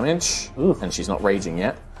 points of damage. Ooh. And she's not raging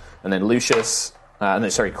yet. And then Lucius,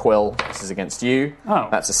 Quill, this is against you. Oh.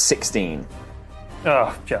 That's a 16.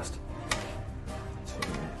 Oh, just.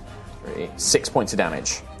 6 points of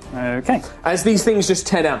damage. Okay. As these things just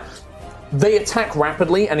tear down, they attack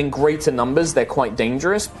rapidly and in greater numbers. They're quite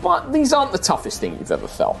dangerous, but these aren't the toughest thing you've ever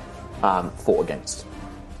fought against.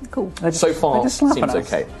 Cool. So far, they're just slapping seems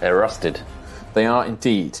us. okay. They're rusted. They are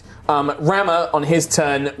indeed. Rama, on his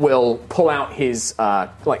turn, will pull out his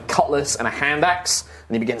cutlass and a hand axe,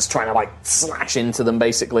 and he begins trying to slash into them,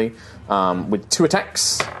 basically, with 2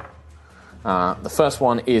 attacks. The first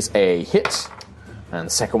one is a hit, and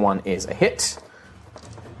the second one is a hit.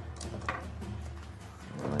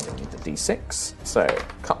 I don't need the d6. So,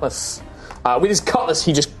 cutlass. With his cutlass,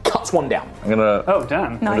 he just cuts one down. I'm gonna. Oh,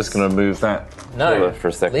 damn. I'm just gonna move that No, pillar for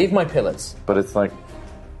a second. leave my pillars. But it's like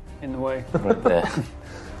In the way. Right there. can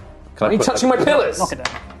Are I you put touching my pillars? Knock it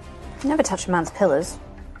down. Never touch a man's pillars.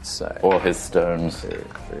 So, Or his stones. 2, 3,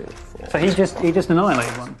 4. So he just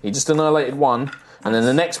annihilated one. He just annihilated one, and then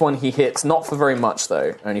the next one he hits, not for very much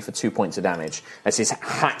though, only for 2 points of damage, as his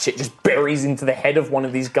hatchet just buries into the head of one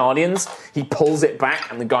of these guardians. He pulls it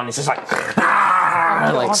back, and the guardian's just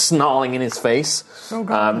snarling in his face.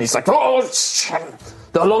 He's like, oh, shit.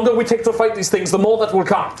 The longer we take to fight these things, the more that will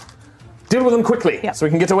come. Deal with them quickly, so we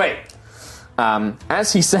can get away.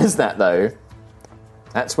 As he says that though,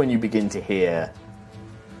 that's when you begin to hear...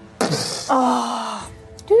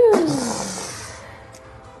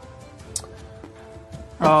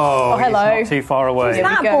 Oh, hello. He's not too far away.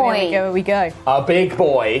 That Here boy. we go. A big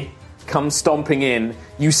boy comes stomping in.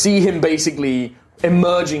 You see him basically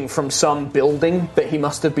emerging from some building that he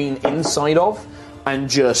must have been inside of, and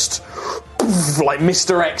just like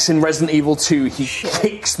Mr. X in Resident Evil 2, he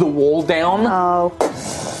kicks the wall down. Oh.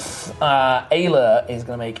 Ayla is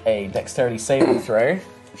going to make a dexterity saving throw.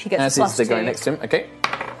 She gets As is the guy +2. next to him. Okay.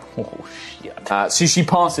 Oh, shit. So she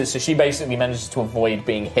passes, so she basically manages to avoid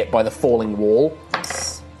being hit by the falling wall.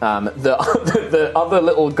 The other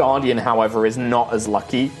little guardian, however, is not as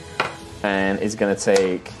lucky and is going to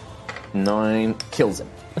take 9, kills him.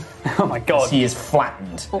 Oh my god. He is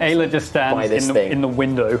flattened. Ayla just By this stands thing. in the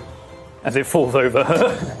window as it falls over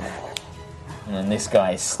her. And then this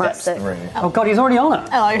guy steps Classic. through. Oh god, he's already on her.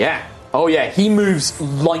 Hello. Yeah. Oh yeah, he moves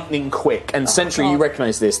lightning quick. And Sentry, you God.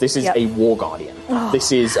 recognise this. This is Yep. a war guardian.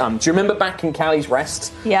 This is, do you remember back in Callie's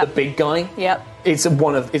Rest? Yep. The big guy? Yep. It's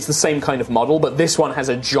the same kind of model, but this one has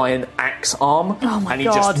a giant axe arm. Oh my and he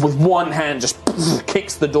God. just, with one hand, just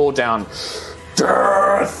kicks the door down.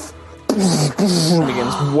 Death! And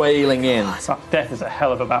begins wailing in. So death is a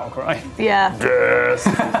hell of a battle cry. Yeah. Death!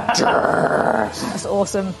 That's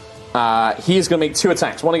awesome. He is going to make 2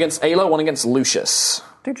 attacks. One against Ayla, one against Lucius.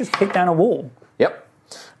 Dude just kicked down a wall. Yep.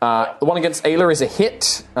 The one against Ayla is a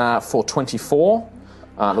hit for 24.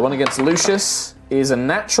 The one against Lucius is a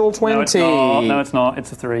natural 20. No, it's not. No, it's not.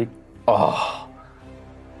 It's a 3.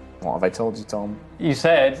 What have I told you, Tom? You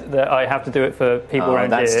said that I have to do it for people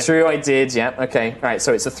around That's here. true, I did, yeah. Okay, all right,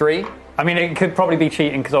 so it's a 3. I mean, it could probably be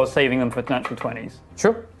cheating because I was saving them for natural 20s.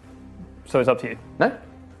 Sure. so it's up to you. No.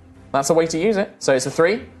 That's a way to use it. So it's a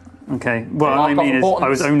 3. Okay. Well, Mark I off mean, importance. I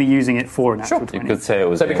was only using it for an actual Sure. 20. You could say it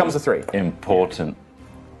was. So it becomes a 3. Important.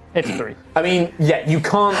 It's a 3. I mean, yeah, you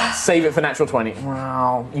can't save it for natural 20.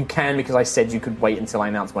 Well, you can because I said you could wait until I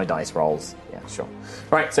announce my dice rolls. Yeah, sure.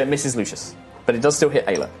 Right, so it misses Lucius. But it does still hit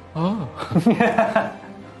Ayla. Oh.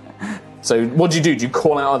 So what do? Do you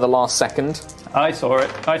call out at the last second? I saw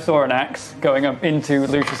it. I saw an axe going up into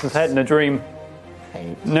Lucius's head in a dream.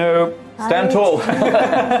 Hey. No. Stand tall.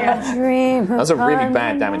 That's a really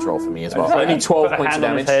bad damage roll for me as well. Only 12 Put a points of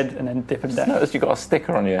hand on his damage. head and then dip him down. Notice you got a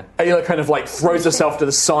sticker on you. Ayla kind of like throws herself to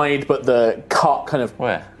the side, but the cut kind of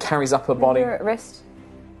Where? carries up her body. Your wrist.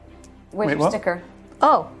 Where's Wait, your what? sticker?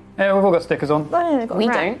 Oh, Yeah, we've all got stickers on. We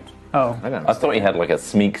don't. Oh, I don't I know. thought you had like a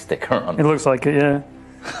sneak sticker on. it looks like it, yeah.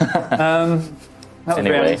 That was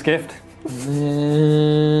Anyway. Rhiannon's gift.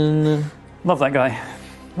 Love that guy.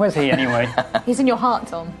 Where's he anyway? he's in your heart,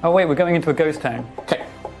 Tom. Oh wait, we're going into a ghost town. Okay.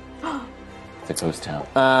 It's a ghost town.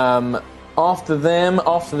 After them,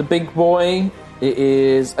 after the big boy, it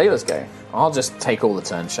is Ayla's go. I'll just take all the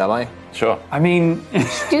turns, shall I? Sure. I mean,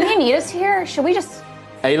 Do you need us here? Should we just...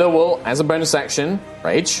 Ayla will, as a bonus action,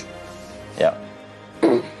 rage. Yeah.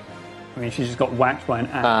 she's just got whacked by an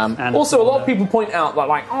axe. and Also, a lot of people point out that,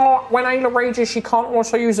 like, oh, when Ayla rages, she can't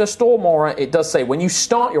also use a Storm Aura. It does say when you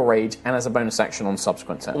start your rage and as a bonus action on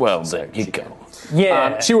subsequent turns. Well, there you go.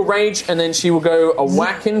 Yeah. She will rage and then she will go a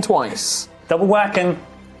whacking twice. Double whacking.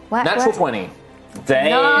 Natural 20.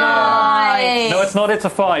 Damn. No, it's not. It's a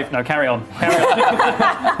 5. No, carry on. Carry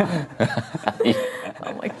on.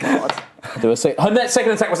 Oh my god. Her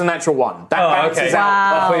second attack was a natural 1. That balances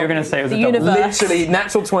out. I thought you were going to say it was The a double. universe. Literally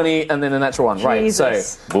natural 20 and then a natural 1. Right,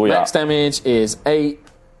 Jesus. so Booyah. max damage is 8.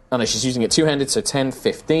 Oh no, she's using it two-handed, so 10,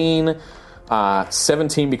 15.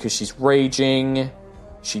 17 because she's raging.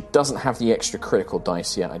 She doesn't have the extra critical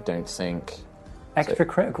dice yet, I don't think. Extra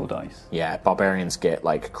critical dice. Yeah, barbarians get,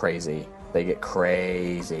 like, crazy. They get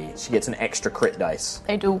crazy. She gets an extra crit dice.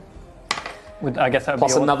 They do. I guess that would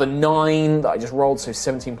Plus be another 9 that I just rolled, so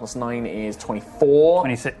 17 plus 9 is 24.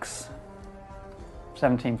 26.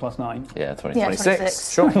 17 plus 9. Yeah, 20. Yeah. 26.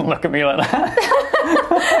 26. Sure. Look at me like that.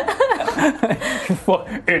 What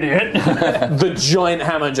idiot. The giant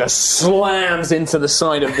hammer just slams into the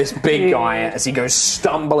side of this big guy as he goes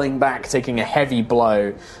stumbling back, taking a heavy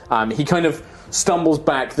blow. He kind of stumbles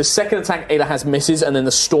back. The second attack Ayla has misses, and then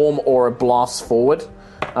the Storm Aura blasts forward.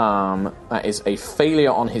 That is a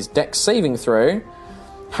failure on his dex saving throw.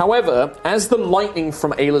 However, as the lightning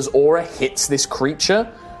from Ayla's aura hits this creature,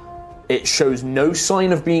 it shows no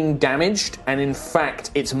sign of being damaged, and in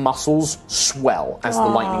fact, its muscles swell as the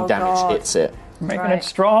lightning damage hits it. Making it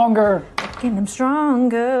stronger. Making them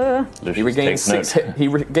stronger. He regains Takes note. he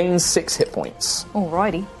regains 6 hit points.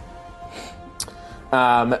 Alrighty.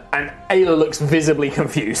 And Ayla looks visibly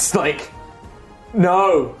confused, like,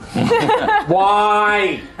 no.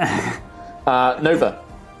 Why? Nova.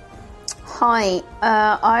 Hi,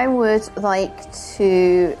 I would like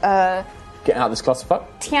to Get out of this clusterfuck.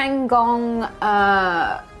 Tiangong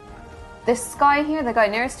this guy here, the guy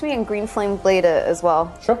nearest to me, and Green Flame Blade it as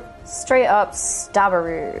well. Sure. Straight up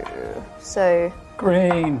Stabberoo. So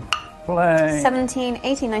Green. Play. 17,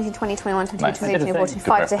 18, 19, 20, 21, 22, Nice. 23, Good 24,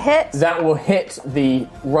 25 to hit. That will hit the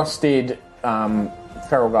rusted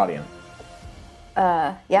Feral Guardian.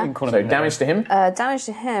 Yeah. Call him So in damage to him. Damage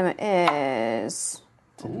to him is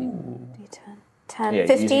D10, 10, Yeah,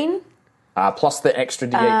 15. Plus the extra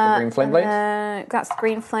D8 for Green Flame Blade. That's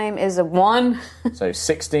Green Flame is a 1. So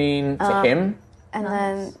 16 to him. And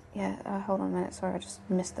then, hold on a minute. Sorry, I just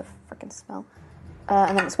missed the freaking spell.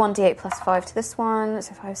 And then it's 1d8 plus 5 to this one.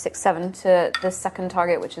 So 5, 6, 7 to the second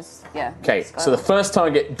target, which is, Okay, this guy. so the first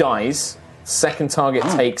target dies. Second target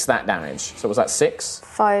takes that damage. So was that 6?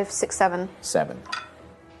 5, 6, 7. 7.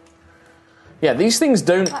 Yeah, these things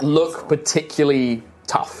don't look particularly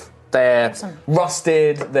tough. They're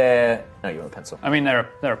rusted, they're... No, you want a pencil. I mean, they're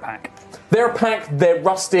a pack. They're a pack, they're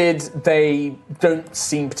rusted, they don't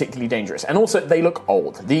seem particularly dangerous. And also, they look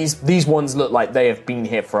old. These ones look like they have been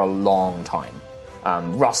here for a long time.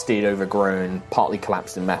 Rusted, overgrown, partly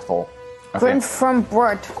collapsed in metal. Grim from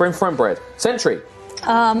Bread. Grim Front Bread. Sentry.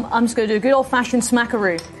 I'm just going to do a good old-fashioned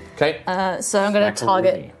smackaroo. Okay. So I'm going to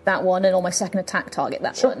target that one, and on my second attack, target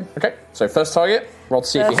that one. Okay, so first target, roll to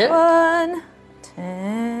see if you First hit. one,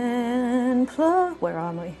 10 plus... Where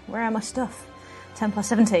are my stuff? 10 plus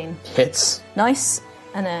 17. Hits. Nice.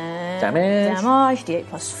 And then... Damage. D8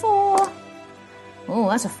 plus 4. Oh,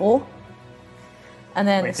 that's a 4. And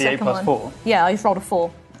then Wait, the D8 second plus one... 4? Yeah, I just rolled a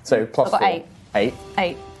 4. So plus I got 4. 8. 8.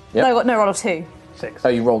 8. Yep. No, I got no roll of 2. 6. Oh,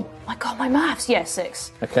 you rolled. My God, my maths. Yeah,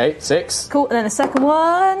 6. Okay, 6. Cool. And then the second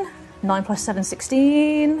one... 9 plus 7,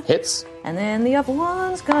 16. Hits. And then the other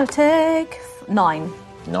one's going to take 9.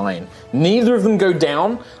 9. Neither of them go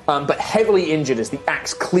down, but heavily injured as the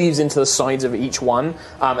axe cleaves into the sides of each one,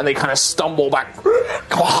 and they kind of stumble back.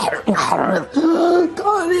 Guardian!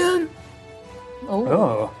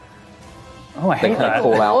 Oh, I They hate kind of that.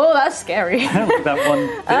 call out. Oh, that's scary. I don't like that one.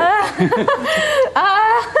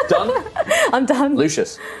 Done? I'm done.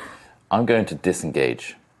 Lucius. I'm going to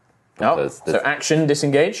disengage. Oh, Because so there's- action,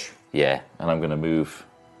 disengage. yeah, and I'm going to move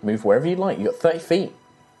Move wherever you like. You got 30 feet.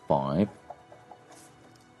 5,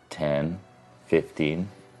 10, 15,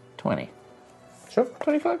 20. Sure,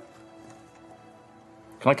 25.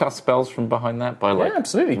 Can I cast spells from behind that by like Yeah,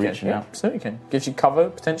 absolutely can. reaching Yeah, out? absolutely can. Gives you cover,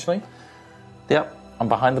 potentially. Yep, I'm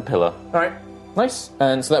behind the pillar. All right, nice.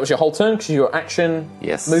 And so that was your whole turn, because your action,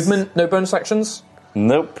 Yes. movement, no bonus actions.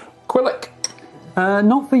 Nope. Quillick.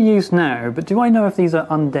 Not for use now, but do I know if these are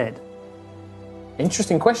undead?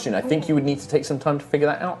 Interesting question. I think you would need to take some time to figure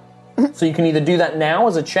that out. So you can either do that now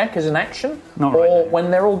as a check, as an action, Not or right now.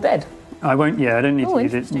 when they're all dead. I won't. Yeah, I don't need Oh, to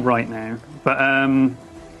use it interesting. right now. But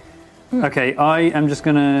okay, I am just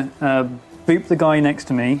gonna boop the guy next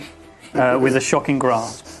to me with a shocking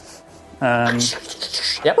grasp.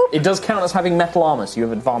 Yep. It does count as having metal armor, so you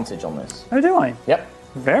have advantage on this. Oh, do I? Yep.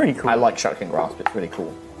 Very cool. I like Shotgun Grasp. It's really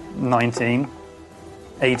cool. 19,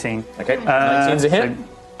 18. Okay. 19's a hit. So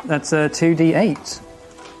that's a 2d8.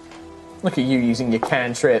 Look at you using your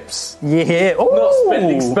cantrips. Yeah. Not Oh,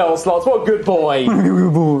 spending spell slots. What a good boy.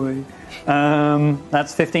 good boy.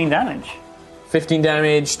 That's 15 damage 15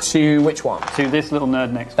 damage to which one? to this little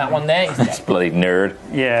nerd next to That me. one there? He's dead. Bloody nerd.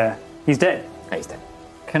 Yeah, he's dead. Oh, he's dead.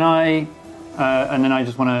 Can I? And then I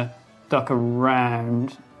just want to duck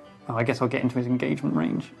around. Oh, I guess I'll get into his engagement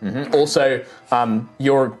range. Also,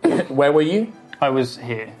 you're... Where were you? I was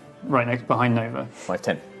here, right next behind Nova.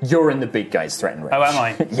 5'10". You're in the big guy's threatened range. Oh, am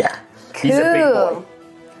I? Yeah. He's a big boy.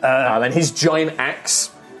 Cool. And his giant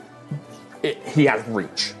axe, he has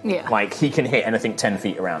reach. Yeah. Like, he can hit anything 10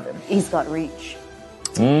 feet around him. He's got reach.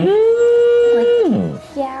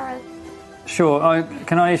 Yeah. Sure.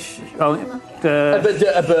 Can I? Shield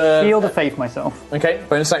of faith myself. Okay,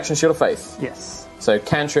 bonus action, Shield of Faith. Yes. So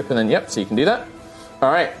cantrip and then, yep, so you can do that.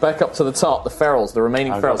 All right, back up to the top, the ferals, the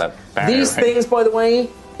remaining I've got ferals. that barrier These right. things, by the way,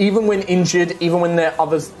 even when injured, even when there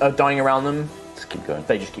others are dying around them, Just keep going.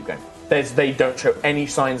 they just keep going. They don't show any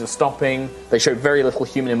signs of stopping. They show very little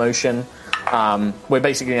human emotion. We're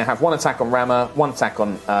basically going to have one attack on Rama, one attack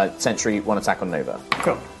on Sentry, one attack on Nova.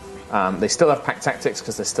 Cool. They still have pack tactics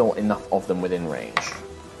because there's still enough of them within range.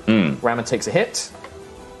 Rama takes a hit.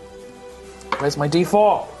 Where's my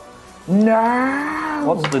D4? No!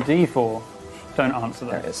 What's the D for? Don't answer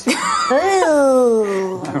There that. it is.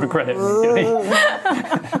 I regret it immediately.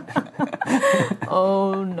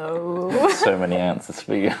 Oh no. So many answers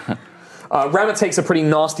for you. Rama takes a pretty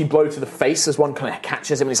nasty blow to the face as one kind of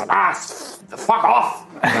catches him and he's like, fuck off!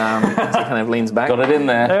 As he kind of leans back. Got it in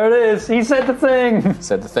there. There it is. He said the thing.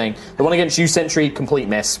 Said the thing. The one against you, Sentry, complete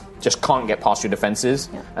miss. Just can't get past your defenses.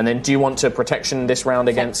 Yeah. And then do you want to protection this round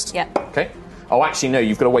against? Yeah. Okay. Oh, actually, no,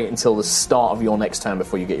 you've got to wait until the start of your next turn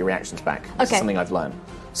before you get your reactions back. This is Okay. something I've learned.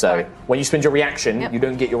 So Alright. when you spend your reaction, Yep. you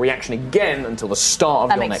don't get your reaction again until the start of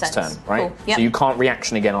That your makes next sense. turn, right? Cool. Yep. So you can't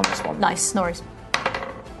reaction again on this one. Nice, no worries.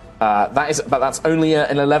 But that's only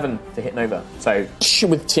an 11 to hit Nova. So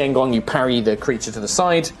with Tiangong, you parry the creature to the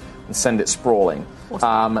side and send it sprawling.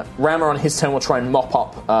 Rama on his turn will try and mop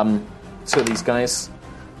up two of these guys.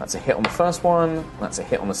 That's a hit on the first one. That's a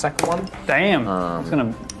hit on the second one. Damn. I'm just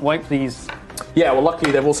gonna wipe these. Yeah, well,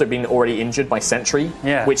 luckily they've also been already injured by Sentry,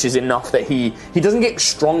 Yeah. which is enough that he doesn't get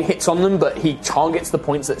strong hits on them, but he targets the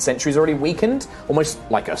points that Sentry's already weakened, almost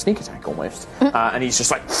like a sneak attack, almost. And he's just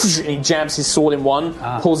like, and he jabs his sword in one,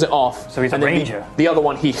 pulls it off. So he's a and then ranger. The other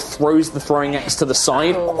one, he throws the throwing axe to the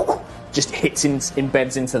side, just hits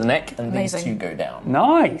embeds into the neck, and Amazing. these two go down.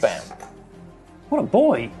 Nice. Bam. What a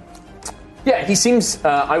boy. Yeah, he seems,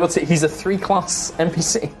 I would say, he's a 3-class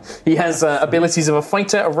NPC. He has abilities of a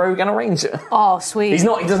fighter, a rogue, and a ranger. Oh, sweet. He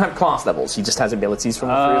doesn't have class levels, he just has abilities from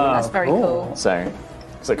the three of them. That's very cool. So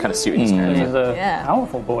kind of suited his He's character. a Yeah.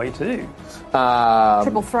 powerful boy too.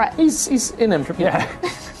 Triple threat. He's an NPC. Yeah.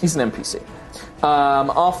 He's an NPC.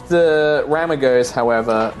 After Rama goes,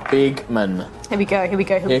 however, Bigman. Here we go, here we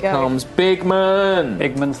go, here we Here go. comes Bigman.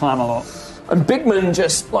 Bigman Slam-a-lot. And Bigman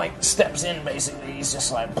just like steps in. Basically, he's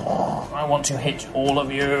just like, I want to hit all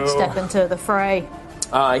of you. Step into the fray.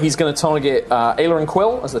 He's going to target Ayla and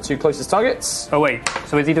Quill as the two closest targets. Oh wait,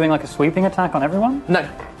 so is he doing like a sweeping attack on everyone? No,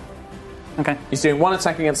 Okay. he's doing one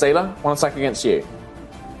attack against Ayla, one attack against you.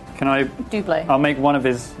 Can I? Do play. I'll make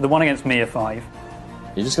the one against me a 5.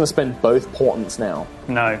 You're just going to spend both portents now.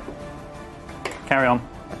 No. Carry on.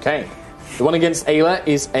 Okay. The one against Ayla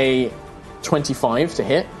is a 25 to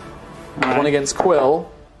hit. The one against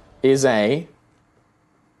Quill is a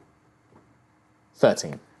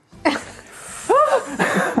 13. I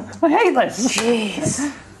hate this.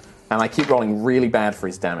 Jeez. And I keep rolling really bad for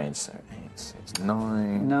his damage. So 8, 6,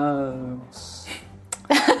 9. No.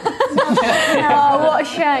 Oh, what a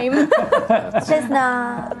shame. Just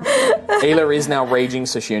not. Ayla is now raging,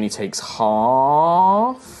 so she only takes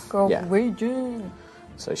half. Girl, Yeah. raging.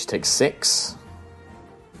 So she takes 6.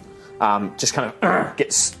 Just kind of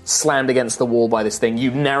gets slammed against the wall by this thing.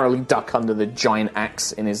 You narrowly duck under the giant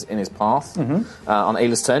axe in his path. On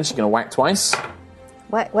Ayla's turn, she's going to whack twice.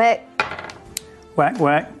 Whack, whack. Whack,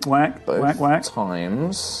 whack, whack, Both whack, whack.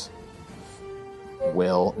 times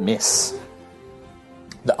will miss.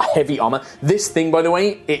 The heavy armor. This thing, by the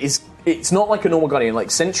way, it's not like a normal Guardian.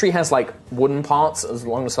 Like, Sentry has, like, wooden parts as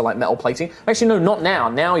long as they're, like, metal plating. Actually, no, not now.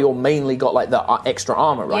 Now you're mainly got, like, the extra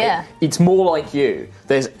armor, right? Yeah. It's more like you.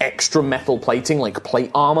 There's extra metal plating, like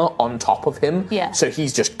plate armor, on top of him. Yeah. So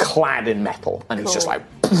he's just clad in metal. And he's just Cool.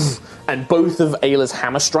 like... Poof, and both of Ayla's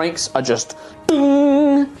hammer strikes are just...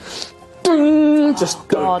 Ding, ding, just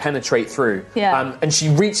don't God. penetrate through. Yeah. And she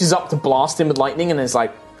reaches up to blast him with lightning and is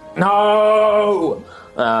like, no!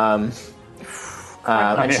 And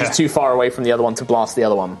she's too far away from the other one to blast the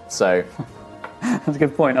other one. So That's a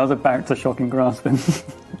good point. I was about to shock and grasp him.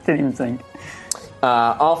 Didn't even think.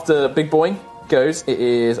 after Big Boy goes, it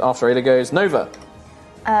is after Ada goes Nova.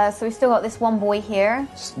 So we've still got this one boy here.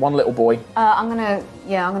 Just one little boy. I'm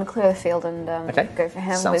gonna clear the field and Okay. go for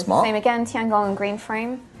him. Sounds with smart. Same again, Tiangong and Green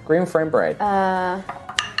Frame. Green frame braid.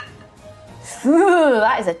 Ooh,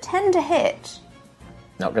 that is a 10 to hit.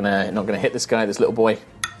 Not gonna hit this guy, this little boy.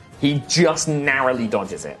 He just narrowly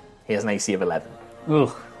dodges it. He has an AC of 11.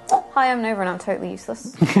 Ugh. Hi, I'm Nova and I'm totally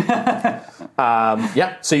useless.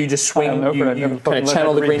 Yeah, so you just swing, Nova, you I never kind fucking of let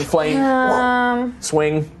channel that the green reach. flame,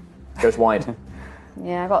 swing, goes wide.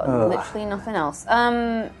 Yeah, I got literally nothing else.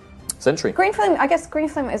 Sentry. Green Flame, I guess Green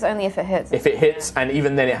Flame is only if it hits. If it hits, and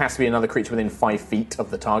even then it has to be another creature within 5 feet of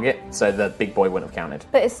the target, so the big boy wouldn't have counted.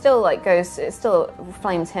 But it still it still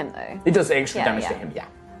flames him though. It does extra Yeah, damage yeah. to him, yeah.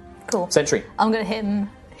 Cool. Sentry. I'm going to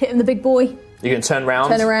hit him the big boy. You can turn round.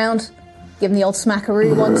 Turn around. Give him the old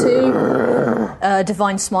smackaroo 1, 2.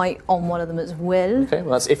 Divine Smite on one of them as well. Okay,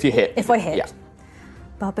 well that's if you hit. If I hit. Yeah,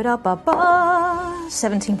 Ba-ba-da-ba-ba.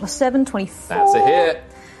 17 plus 7, 24. that's a hit.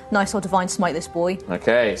 Nice old Divine Smite this boy.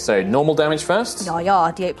 Okay, so normal damage first. Yeah,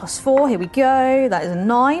 D8 plus 4. Here we go. That is a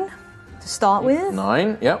 9 to start with.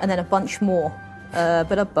 9, yep. And then a bunch more.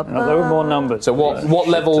 Ba-da-ba-ba. There were more numbers. So what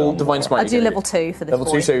level Divine Smite? I are you do gonna level 2 for this Level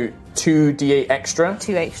boy. 2, so 2d8 extra.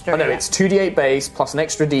 2 extra. Oh no, yeah. it's 2d8 base plus an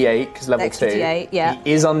extra d8 because level Extra 2. D8, yeah.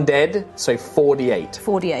 He is undead, so 4d8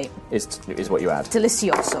 48. is what you add.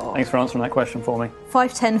 Delicioso. Thanks for answering that question for me.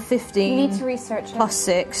 5, 10, 15. You need to research it. Plus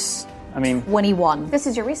 6. I mean, 21. This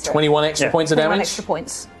is your research. 21 extra Yeah. points of 21 damage. extra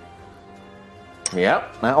points.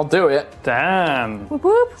 Yep, that'll do it. damn. Whoop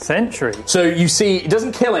whoop. Sentry. So you see, it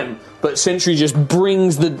doesn't kill him, but Sentry just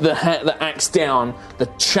brings the axe down.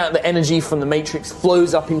 The energy from the Matrix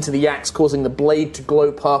flows up into the axe, causing the blade to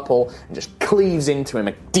glow purple, and just cleaves into him.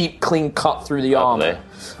 A deep, clean cut through the armor.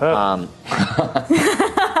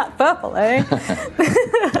 Purple, eh?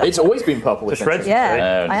 It's always been purple with The shreds. Sentry.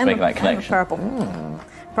 Yeah. just I am making that I am a connection. purple.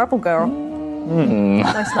 Purple girl.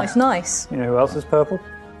 Nice, nice, nice. You know who else is purple?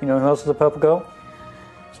 You know who else is a purple girl?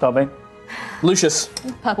 Starbeam. Lucius.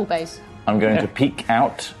 Purple base. I'm going to peek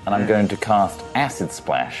out and I'm going to cast Acid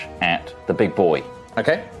Splash at the big boy.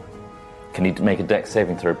 Okay. Can you make a dex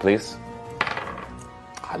saving throw, please?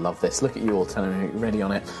 I love this. Look at you all telling me you're ready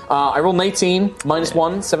on it. I rolled an 18, minus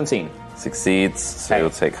 1, 17. Succeeds, so Okay.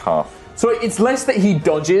 you'll take half. So it's less that he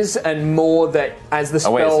dodges and more that as the Oh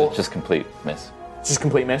spell... wait, so it's just complete miss. Just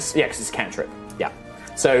complete miss? Yeah, because it's cantrip. Yeah.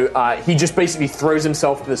 So he just basically throws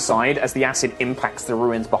himself to the side as the acid impacts the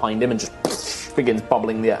ruins behind him and just begins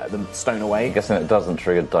bubbling the stone away. I'm guessing it doesn't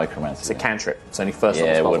trigger dichromancy. It's a cantrip. It's only first Yeah,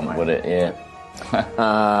 level it spell wouldn't, on would it? it?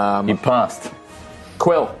 Yeah. You passed.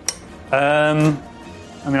 Quill. I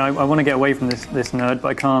mean, I want to get away from this nerd, but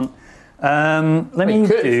I can't. Let me You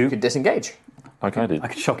do. could disengage. Like I did. I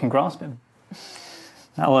could shock and grasp him.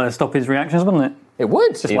 That'll stop his reactions, wouldn't it? It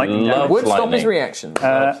would. Just lightning loves It would stop lightning. his reaction.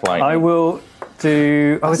 Loves lightning. I will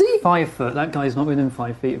do. Oh, Is it's he? 5 foot. That guy's not within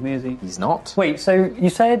 5 feet of me, is he? He's not. Wait, so you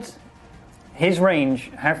said his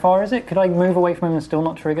range, how far is it? Could I move away from him and still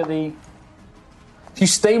not trigger the... If you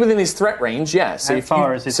stay within his threat range, yeah. So How if far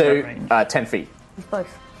you, is his so, threat range? 10 feet.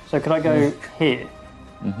 Both. So could I go here?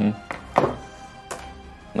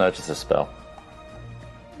 No, it's just a spell.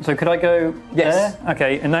 So could I go Yes. there?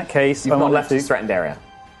 Okay, in that case, You've I not want left to... his threatened area.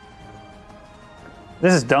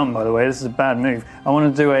 This is dumb, by the way. This is a bad move. I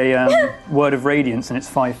want to do a Word of Radiance, and it's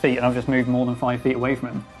 5 feet, and I've just moved more than 5 feet away from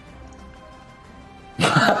him.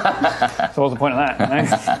 So what's the point of that?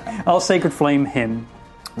 You know? I'll Sacred Flame him.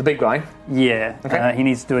 The big guy. Yeah. Okay. He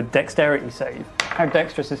needs to do a Dexterity save. How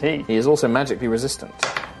dexterous is he? He is also magically resistant,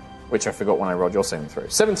 which I forgot when I rolled your saving throw.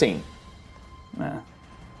 17.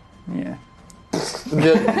 Yeah.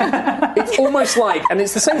 It's almost like, and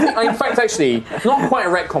it's the same thing. In fact, actually, not quite a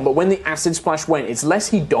retcon, but when the acid splash went, it's less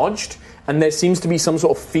he dodged, and there seems to be some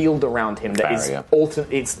sort of field around him that is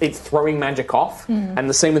it's throwing magic off. And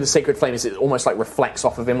the same with the Sacred Flame is it almost like reflects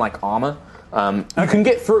off of him like armor. You can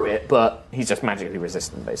get through it, but he's just magically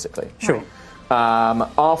resistant, basically. Sure.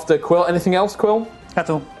 After Quill, anything else, Quill? That's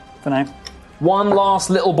all for now. One last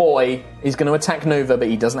little boy is going to attack Nova, but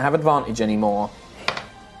he doesn't have advantage anymore.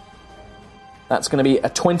 That's going to be a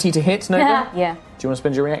 20 to hit, Nova. Yeah. Do you want to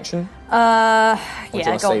spend your reaction? Yeah, Or do you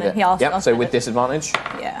want to go on save then. it? Yeah, Yep, I'll so spend with it. disadvantage.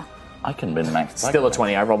 Yeah. I can min-max. Still a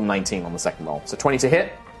 20. I rolled 19 on the second roll. So 20 to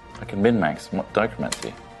hit. I can min-max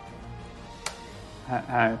Dichromancy.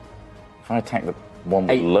 How? If I attack the one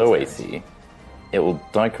with 8 low AC. AC, it will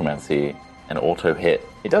Dichromancy and auto-hit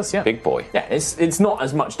It does, yeah. Big Boy. Yeah, it's not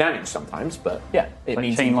as much damage sometimes, but yeah, it Like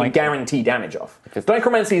means chain you can lightning. guarantee damage off.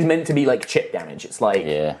 Dichromancy is meant to be like chip damage. It's like,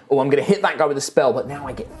 Yeah. oh, I'm going to hit that guy with a spell, but now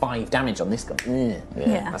I get 5 damage on this guy.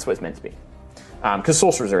 Yeah. That's what it's meant to be. Because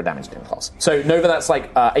sorcerers are a damage dealing class. So Nova, that's like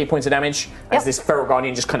 8 points of damage as Yep. this Feral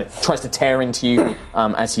Guardian just kind of tries to tear into you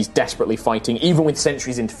as he's desperately fighting. Even with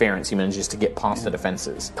Sentry's interference, he manages to get past the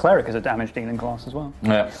defenses. Cleric is a damage dealing class as well.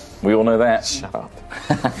 Yeah, we all know that. Shut up.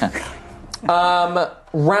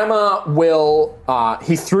 Rama will.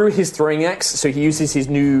 He threw his throwing axe, so he uses his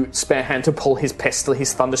new spare hand to pull his pistol,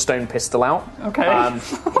 his Thunderstone pistol out. Okay.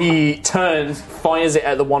 He turns, fires it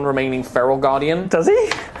at the one remaining Feral Guardian. Does he?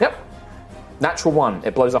 Yep. Natural 1.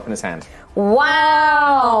 It blows up in his hand.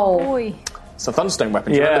 Wow. Boy. It's a Thunderstone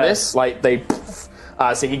weapon. Do you remember Yeah. this? Like they.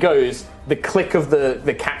 So he goes, the click of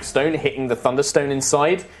the capstone hitting the Thunderstone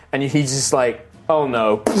inside, and he's just like, oh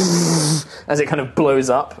no, as it kind of blows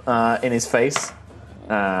up in his face.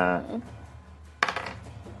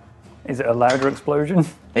 Is it a louder explosion?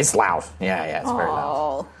 It's loud. Yeah, it's very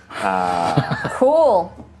loud. Oh.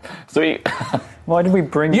 Cool. Sweet. Why did we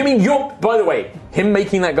bring... You mean by the way, him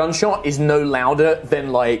making that gunshot is no louder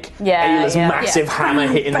than like Yeah, Ayla's yeah. massive hammer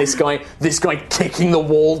hitting this guy kicking the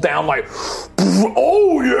wall down like,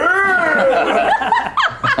 oh yeah!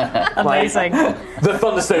 Amazing. The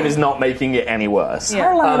Thunderstone is not making it any worse. Yeah.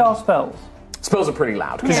 How loud are spells? Spells are pretty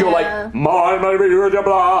loud because you're Yeah. like, my name is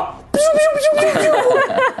blah.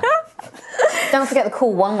 Don't forget the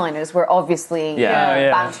cool one-liners we're obviously Yeah. Oh,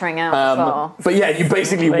 yeah. bantering out as well. But yeah, you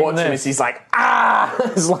basically Like watch him this. as he's like, ah!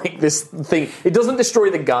 It's like this thing. It doesn't destroy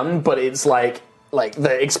the gun, but it's like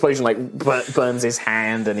the explosion like burns his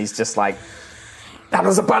hand, and he's just like, that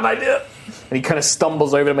was a bad idea. And he kind of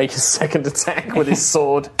stumbles over to make his second attack with his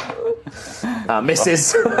sword. Misses.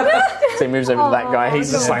 So he moves over to that guy.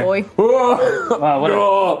 He's just like, boy. "Whoa, Wow, what a-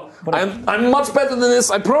 whoa, I'm much better than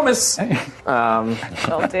this, I promise.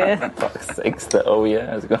 Oh dear. Fuck's sakes, the oh yeah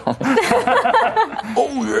has gone.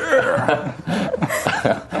 Oh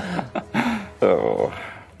yeah. Oh.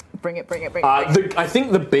 Bring it. I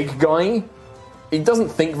think the big guy, he doesn't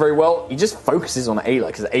think very well. He just focuses on Ayla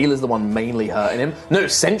because Ayla's the one mainly hurting him. No,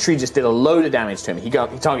 Sentry just did a load of damage to him. He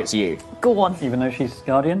targets you. Go on. Even though she's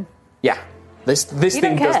Guardian? Yeah, this thing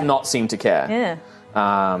don't does care. not seem to care.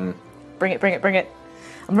 Yeah. Bring it.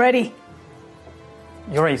 I'm ready.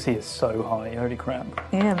 Your AC is so high, holy crap.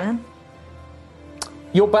 Yeah, man.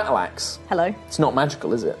 Your battle axe, Hello. it's not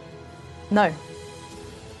magical, is it? No.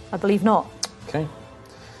 I believe not. Okay.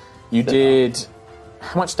 You did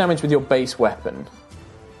how much damage with your base weapon?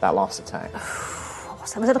 That last attack.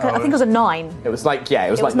 What's that? Was it like I think it was a 9. It was like it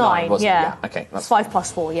was It like was 9, wasn't it? yeah. Okay, It's that's 5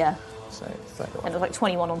 plus 4, yeah. so And it was like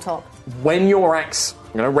 21 on top. when your axe,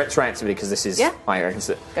 I'm going to retroactively because this is Yeah. I reckon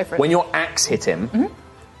so- Go for it. when your axe hit him,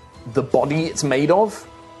 the body it's made of,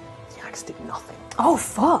 the axe did nothing. Oh,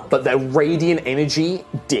 fuck. But the radiant energy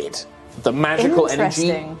did. The magical energy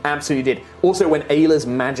Interesting. absolutely did. Also, when Ayla's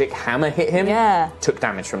magic hammer hit him, Yeah. took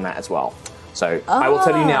damage from that as well. So I will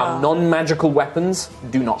tell you now, non-magical weapons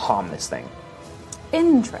do not harm this thing.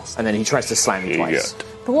 Interesting. And then he tries to slam you twice.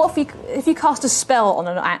 But what if you cast a spell on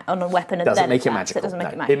a weapon and Doesn't then make it attacks, magical. It doesn't make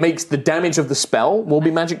no. it magical. It makes the damage of the spell will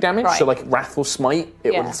be magic damage. So Right. like Wrathful Smite,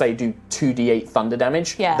 it Yeah. would say do 2d8 thunder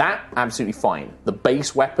damage. Yeah. That absolutely fine. The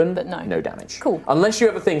base weapon, But no. damage. Cool. Unless you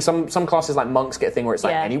have a thing. Some classes like monks get a thing where it's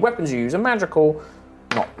like Yeah. any weapons you use are magical.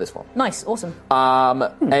 Not this one. Nice, awesome.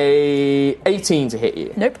 A 18 to hit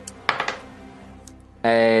you. Nope.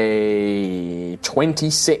 A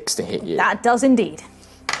 26 to hit you. That does indeed.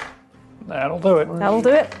 That'll do it. That'll do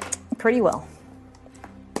it pretty well.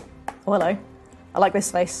 Oh, hello. I like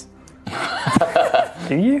this face.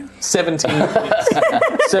 Do you? 17 points.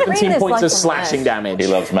 17 Green is points like of a slashing mess. damage. He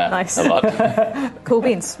loves math Nice. a lot. Cool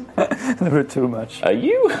beans. A bit too much. Are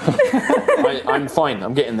you? I'm fine.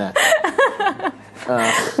 I'm getting there.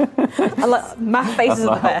 I like math faces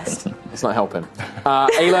are the best. It's not helping.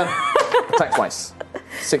 Ayla, attack twice.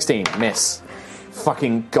 16, miss.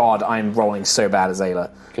 Fucking God, I'm rolling so bad as Ayla.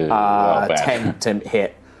 Good. Well, bad. 10 to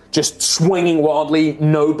hit. Just swinging wildly,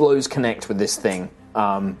 no blows connect with this thing.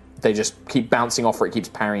 They just keep bouncing off, or it keeps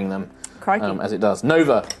parrying them Crikey. as it does.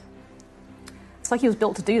 Nova. It's like he was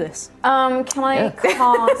built to do this. Can I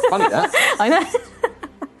cast Funny that. I know.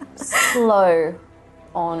 slow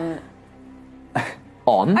on?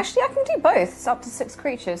 On Actually, I can do both. It's up to 6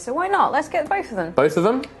 creatures, so why not? Let's get both of them. both of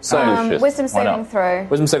them. So Lucius, Wisdom why not? saving throw.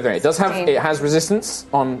 Wisdom saving throw. It does have 16. it has resistance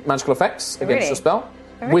on magical effects against Really? your spell.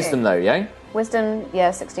 Really? Wisdom though, yeah. Wisdom,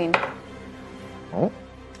 yeah, 16.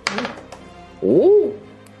 Ooh.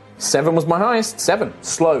 7 was my highest. 7.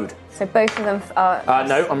 Slowed. So both of them are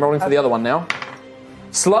No, I'm rolling for the other one now.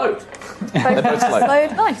 Slowed. both both slowed.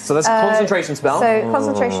 slowed. Nice. So that's a concentration spell. So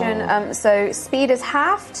concentration. So speed is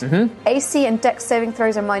halved. Mm-hmm. AC and Dex saving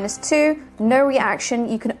throws are -2. No reaction.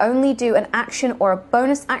 You can only do an action or a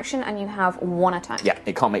bonus action, and you have 1 attack. Yeah,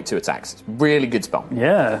 it can't make 2 attacks. It's a really good spell.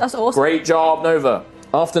 Yeah. That's awesome. Great job, Nova.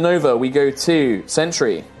 After Nova, we go to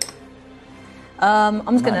Sentry. I'm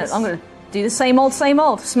gonna do the same old.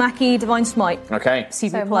 Smacky Divine Smite. Okay. See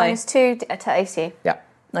if So we play. -2 to AC. Yeah.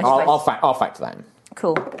 Nice. I'll factor that in.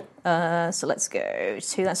 Cool. So let's go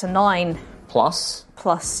to that's a 9 Plus.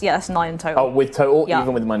 plus. Yeah, that's 9 in Oh, total. with total, Yeah.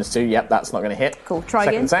 even with -2. Yep, that's not going to hit. Cool, try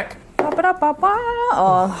Second again. attack. Ba-ba-da-ba-ba.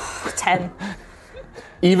 Oh, 10.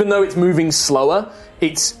 Even though it's moving slower,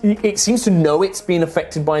 it seems to know it's being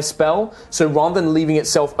affected by a spell. So rather than leaving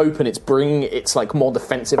itself open, it's bringing its like more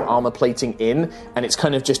defensive armor plating in, and it's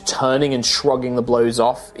kind of just turning and shrugging the blows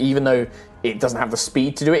off. Even though it doesn't have the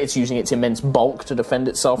speed to do it, it's using its immense bulk to defend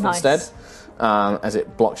itself Nice. instead, as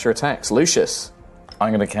it blocks your attacks. Lucius. I'm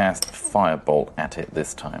going to cast Firebolt at it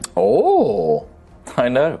this time. Oh, I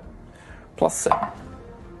know. +7.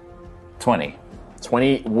 20.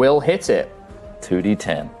 20 will hit it.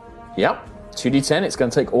 2d10. Yep. 2d10. It's going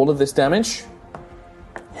to take all of this damage.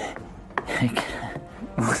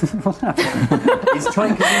 He's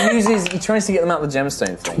trying. He tries to get them out of the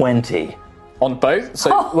gemstone thing. 20. On both. So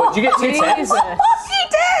what, do you get 2 10s? Jesus. He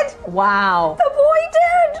did! Wow. The boy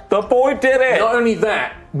did! The boy did it! Not only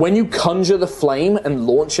that, when you conjure the flame and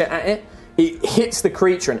launch it at it, it hits the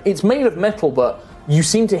creature, and it's made of metal, but you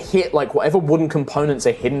seem to hit like whatever wooden components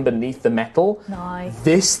are hidden beneath the metal. Nice.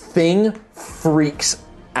 This thing freaks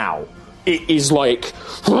out. It is like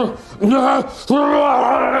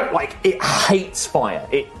it hates fire.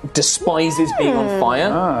 It despises being on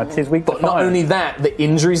fire. Ah, it is weak to But not fire. only that, the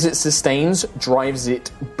injuries it sustains drives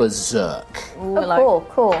it berserk. Ooh, Oh, like-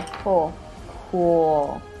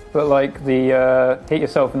 cool. But like the hit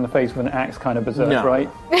yourself in the face with an axe kind of berserk, No. right?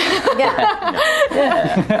 Yeah,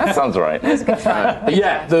 That sounds right. But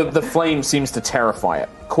yeah, the flame seems to terrify it.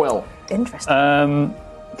 Quill. Interesting.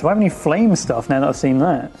 Do I have any flame stuff now that I've seen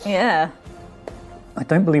that? Yeah. I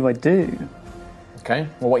don't believe I do. Okay,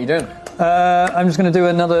 well, what are you doing? I'm just going to do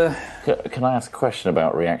another. Can I ask a question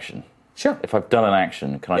about reaction? Sure. If I've done an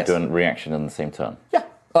action, can I Yes. do a reaction in the same turn? Yeah.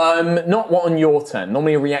 Not what on your turn.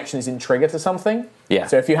 Normally a reaction is in trigger to something. Yeah.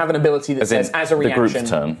 So if you have an ability that says as a reaction... the group's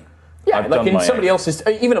turn. Yeah, I've like done in my somebody action. else's...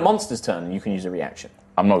 even a monster's turn, you can use a reaction.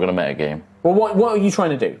 I'm not going to metagame. Well, what are you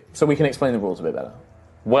trying to do? So we can explain the rules a bit better.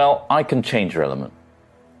 Well, I can change your element.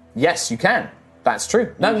 Yes, you can. That's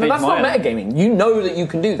true. No, change that's not my metagaming. You know that you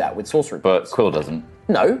can do that with sorcery. But Quill doesn't.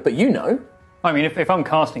 No, but you know. I mean, if I'm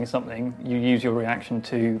casting something, you use your reaction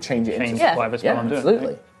to Change it into Yeah. whatever spell Yeah, I'm doing.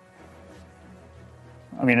 absolutely.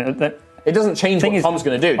 I mean, It doesn't change thing what is, Tom's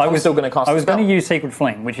going to do. Tom's still going to cast I was a spell. going to use Sacred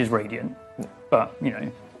Flame, which is Radiant, but you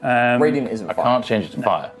know, Radiant isn't I fire. can't change it to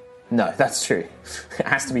fire. No, that's true. It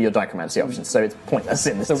has to be your dichromancy option, so it's pointless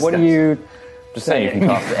in this So what do discussion. you? Just saying you can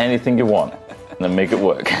cast anything you want and then make it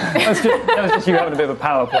work. That was just you having a bit of a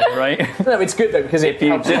power play, right? No, it's good though, because If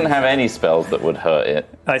you didn't have any spells that would hurt it,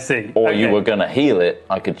 I see. or you Okay. were going to heal it,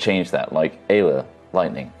 I could change that. Like Ayla,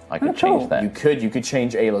 lightning. I could change cool. that. You could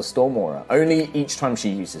change Ayla's Storm Aura. Only each time she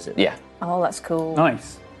uses it. Yeah. Oh, that's cool.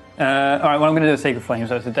 Nice. All right, well, I'm going to do a Sacred Flame,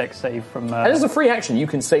 so it's a dex save from. And as a free action, you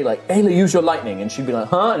can say like, Ayla, use your lightning, and she'd be like,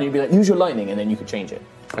 huh? And you'd be like, use your lightning, and then you could change it.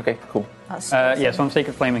 Okay, cool. That's yeah, so I'm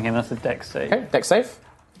Sacred Flaming him. That's a dex save. Okay, dex save.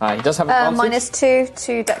 He does have advantage. -2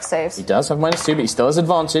 to Dex saves. He does have -2, but he still has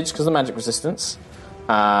advantage because of the magic resistance.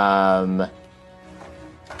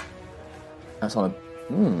 That's on a...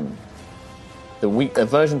 The weak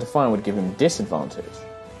aversion to fire would give him disadvantage.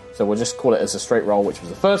 So we'll just call it as a straight roll, which was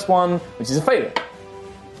the first one, which is a failure.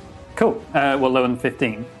 Cool. Well, lower than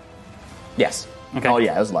 15. Yes. Okay. Oh,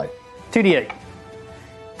 yeah, it was low. 2d8.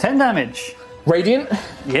 10 damage. Radiant.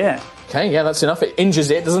 Yeah. Okay, yeah, that's enough. It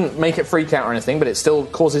injures it, doesn't make it freak out or anything, but it still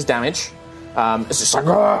causes damage. It's just like,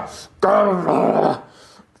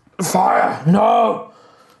 fire, no!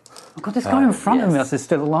 Oh god, this guy in front of us is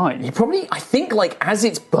still alive. He probably, I think, like, as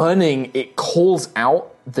it's burning, it calls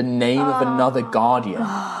out the name of another guardian.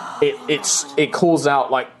 It calls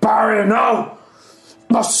out, like, Barrier, no!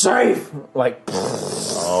 Must save! Like,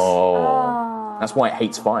 that's why it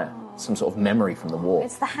hates fire. Some sort of memory from the war.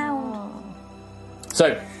 It's the hound.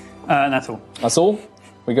 So, That's all. that's all.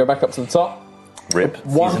 We go back up to the top. Rip,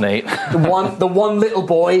 season 8. The one little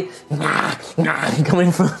boy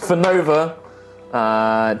coming for Nova.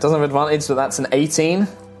 Doesn't have advantage, so that's an 18.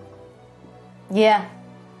 Yeah.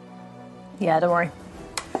 Yeah, don't worry.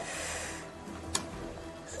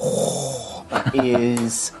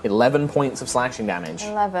 Is 11 points of slashing damage.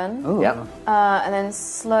 11. Ooh. Yep. And then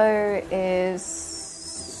slow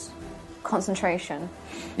is concentration.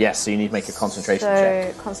 Yes, so you need to make a concentration So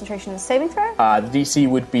check. concentration saving throw? The DC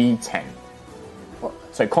would be 10. What?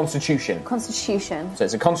 So Constitution. Constitution. So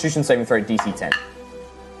it's a Constitution saving throw, DC 10.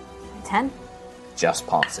 10. Just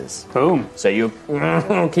passes. Boom. So you're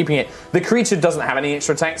keeping it. The creature doesn't have any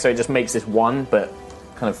extra attack, so it just makes this one, but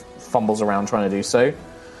kind of fumbles around trying to do so.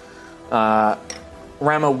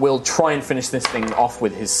 Rama will try and finish this thing off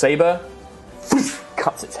with his saber.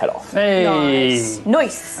 Cuts its head off. Hey.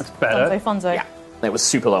 Nice. That's better. Funzo. Yeah. It was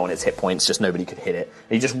super low on its hit points, just nobody could hit it.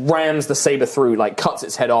 And he just rams the saber through, like cuts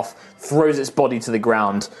its head off, throws its body to the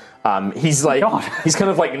ground. He's like, God. he's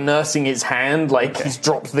kind of like nursing his hand, like he's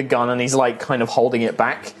dropped the gun and he's like kind of holding it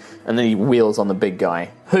back. And then he wheels on the big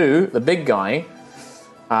guy. The big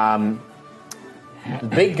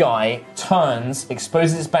guy turns,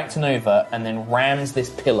 exposes his back to Nova, and then rams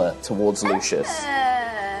this pillar towards Lucius.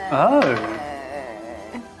 Oh.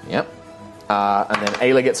 Yep. And then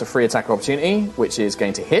Ayla gets a free attack opportunity, which is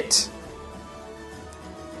going to hit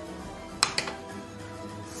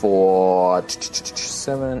for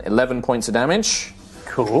 11 points of damage.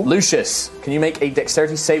 Cool. Lucius, can you make a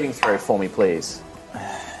dexterity saving throw for me, please?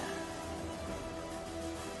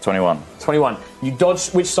 21. 21. You dodge.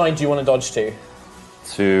 Which side do you want to dodge to?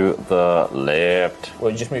 To the left.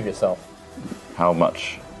 Well, you just move yourself. How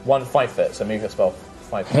much? 1 5 foot, so move yourself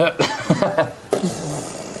 5 foot.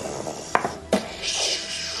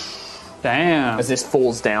 Damn. As this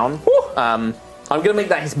falls down. I'm going to make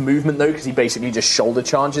that his movement, though, because he basically just shoulder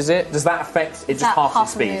charges it. Does that affect it? Just That half his half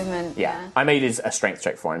speed? movement, Yeah. yeah. I made a strength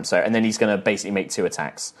check for him, so and then he's going to basically make 2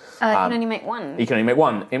 attacks. He can only make one. He can only make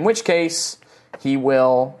 1. In which case, he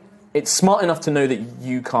will... It's smart enough to know that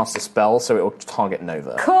you cast a spell, so it will target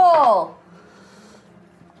Nova. Cool.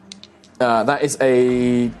 That is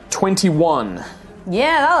a 21.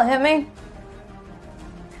 Yeah, that'll hit me.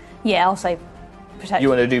 Yeah, I'll say protection. You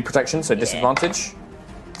want to do protection, so disadvantage?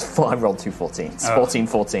 I rolled 2 14s. 14,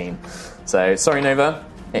 14. So, sorry, Nova.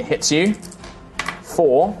 It hits you.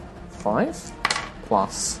 4, 5,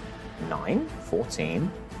 plus 9, 14,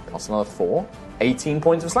 plus another 4, 18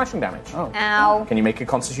 points of slashing damage. Oh. Ow. Can you make a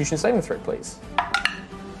Constitution saving throw, please?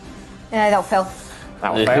 Yeah, that'll fail.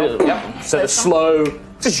 That will fail. Yep. So the slow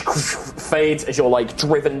fades as you're like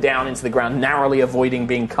driven down into the ground, narrowly avoiding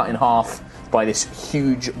being cut in half by this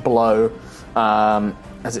huge blow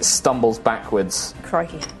as it stumbles backwards.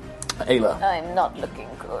 Crikey. Ayla. I'm not looking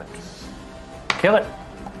good. Kill it.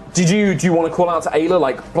 Do you want to call out to Ayla,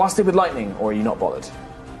 like, blasted with lightning, or are you not bothered?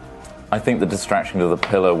 I think the distraction of the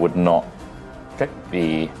pillar would not Okay.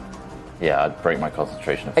 be... Yeah, I'd break my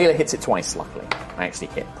concentration. Ayla hits it twice, luckily. I actually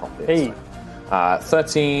hit properly. Hey.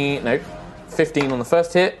 15 on the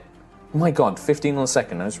first hit. Oh my god, 15 on the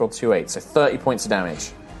second. I just rolled 2 8s, so 30 points of damage,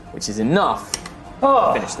 which is enough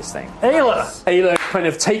to finish this thing. Ayla. Ayla kind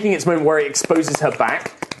of taking its moment where it exposes her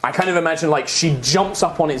back. I kind of imagine like she jumps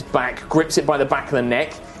up on its back, grips it by the back of the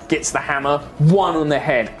neck, gets the hammer, 1 on the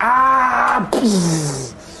head. Ah!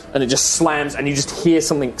 And it just slams, and you just hear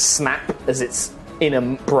something snap as its inner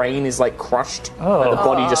brain is like crushed, and the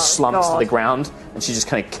body just slumps to the ground, and she just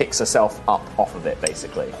kind of kicks herself up off of it,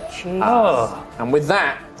 basically. And with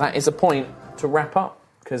that is a point to wrap up,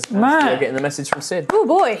 because you're getting the message from Sid. Oh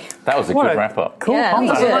boy. That was a good wrap-up. Cool Yeah,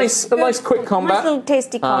 combat. that It was a nice quick combat. Nice little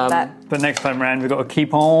tasty combat. But next time round, we've got to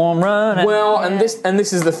keep on running. Well, and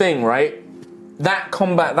this is the thing, right? That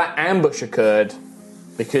combat, that ambush occurred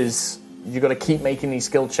because You've got to keep making these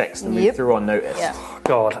skill checks to move through unnoticed. Yeah.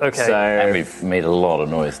 God, okay. So, And we've made a lot of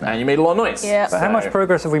noise now. and you made a lot of noise. Yeah. But how much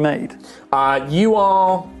progress have we made? You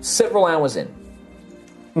are several hours in.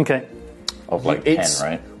 Okay. Of like It's- 10,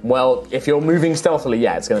 right? Well, if you're moving stealthily,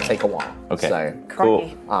 yeah, it's going to take a while. Okay. So,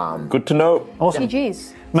 Crikey. Good to know. Awesome.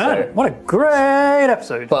 GG's. Man, So- what a great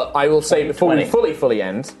episode. but I will say before we 20. fully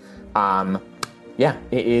end, yeah,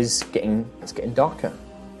 it's getting darker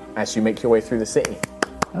as you make your way through the city.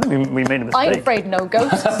 I think we made a mistake. I'm afraid no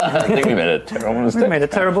ghosts. I think we made a terrible We mistake. made a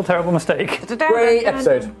terrible, terrible mistake. Great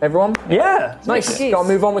episode, everyone. Yeah. Nice. Got to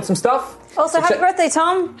move on with some stuff. Also, happy birthday,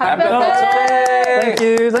 Tom. Happy Thank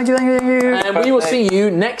you, thank you, thank you. And we will see you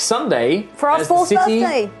next Sunday For our as the fourth city-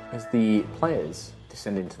 birthday. as the players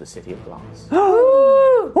descend into the city of glass.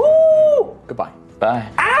 Woo! Goodbye. Bye.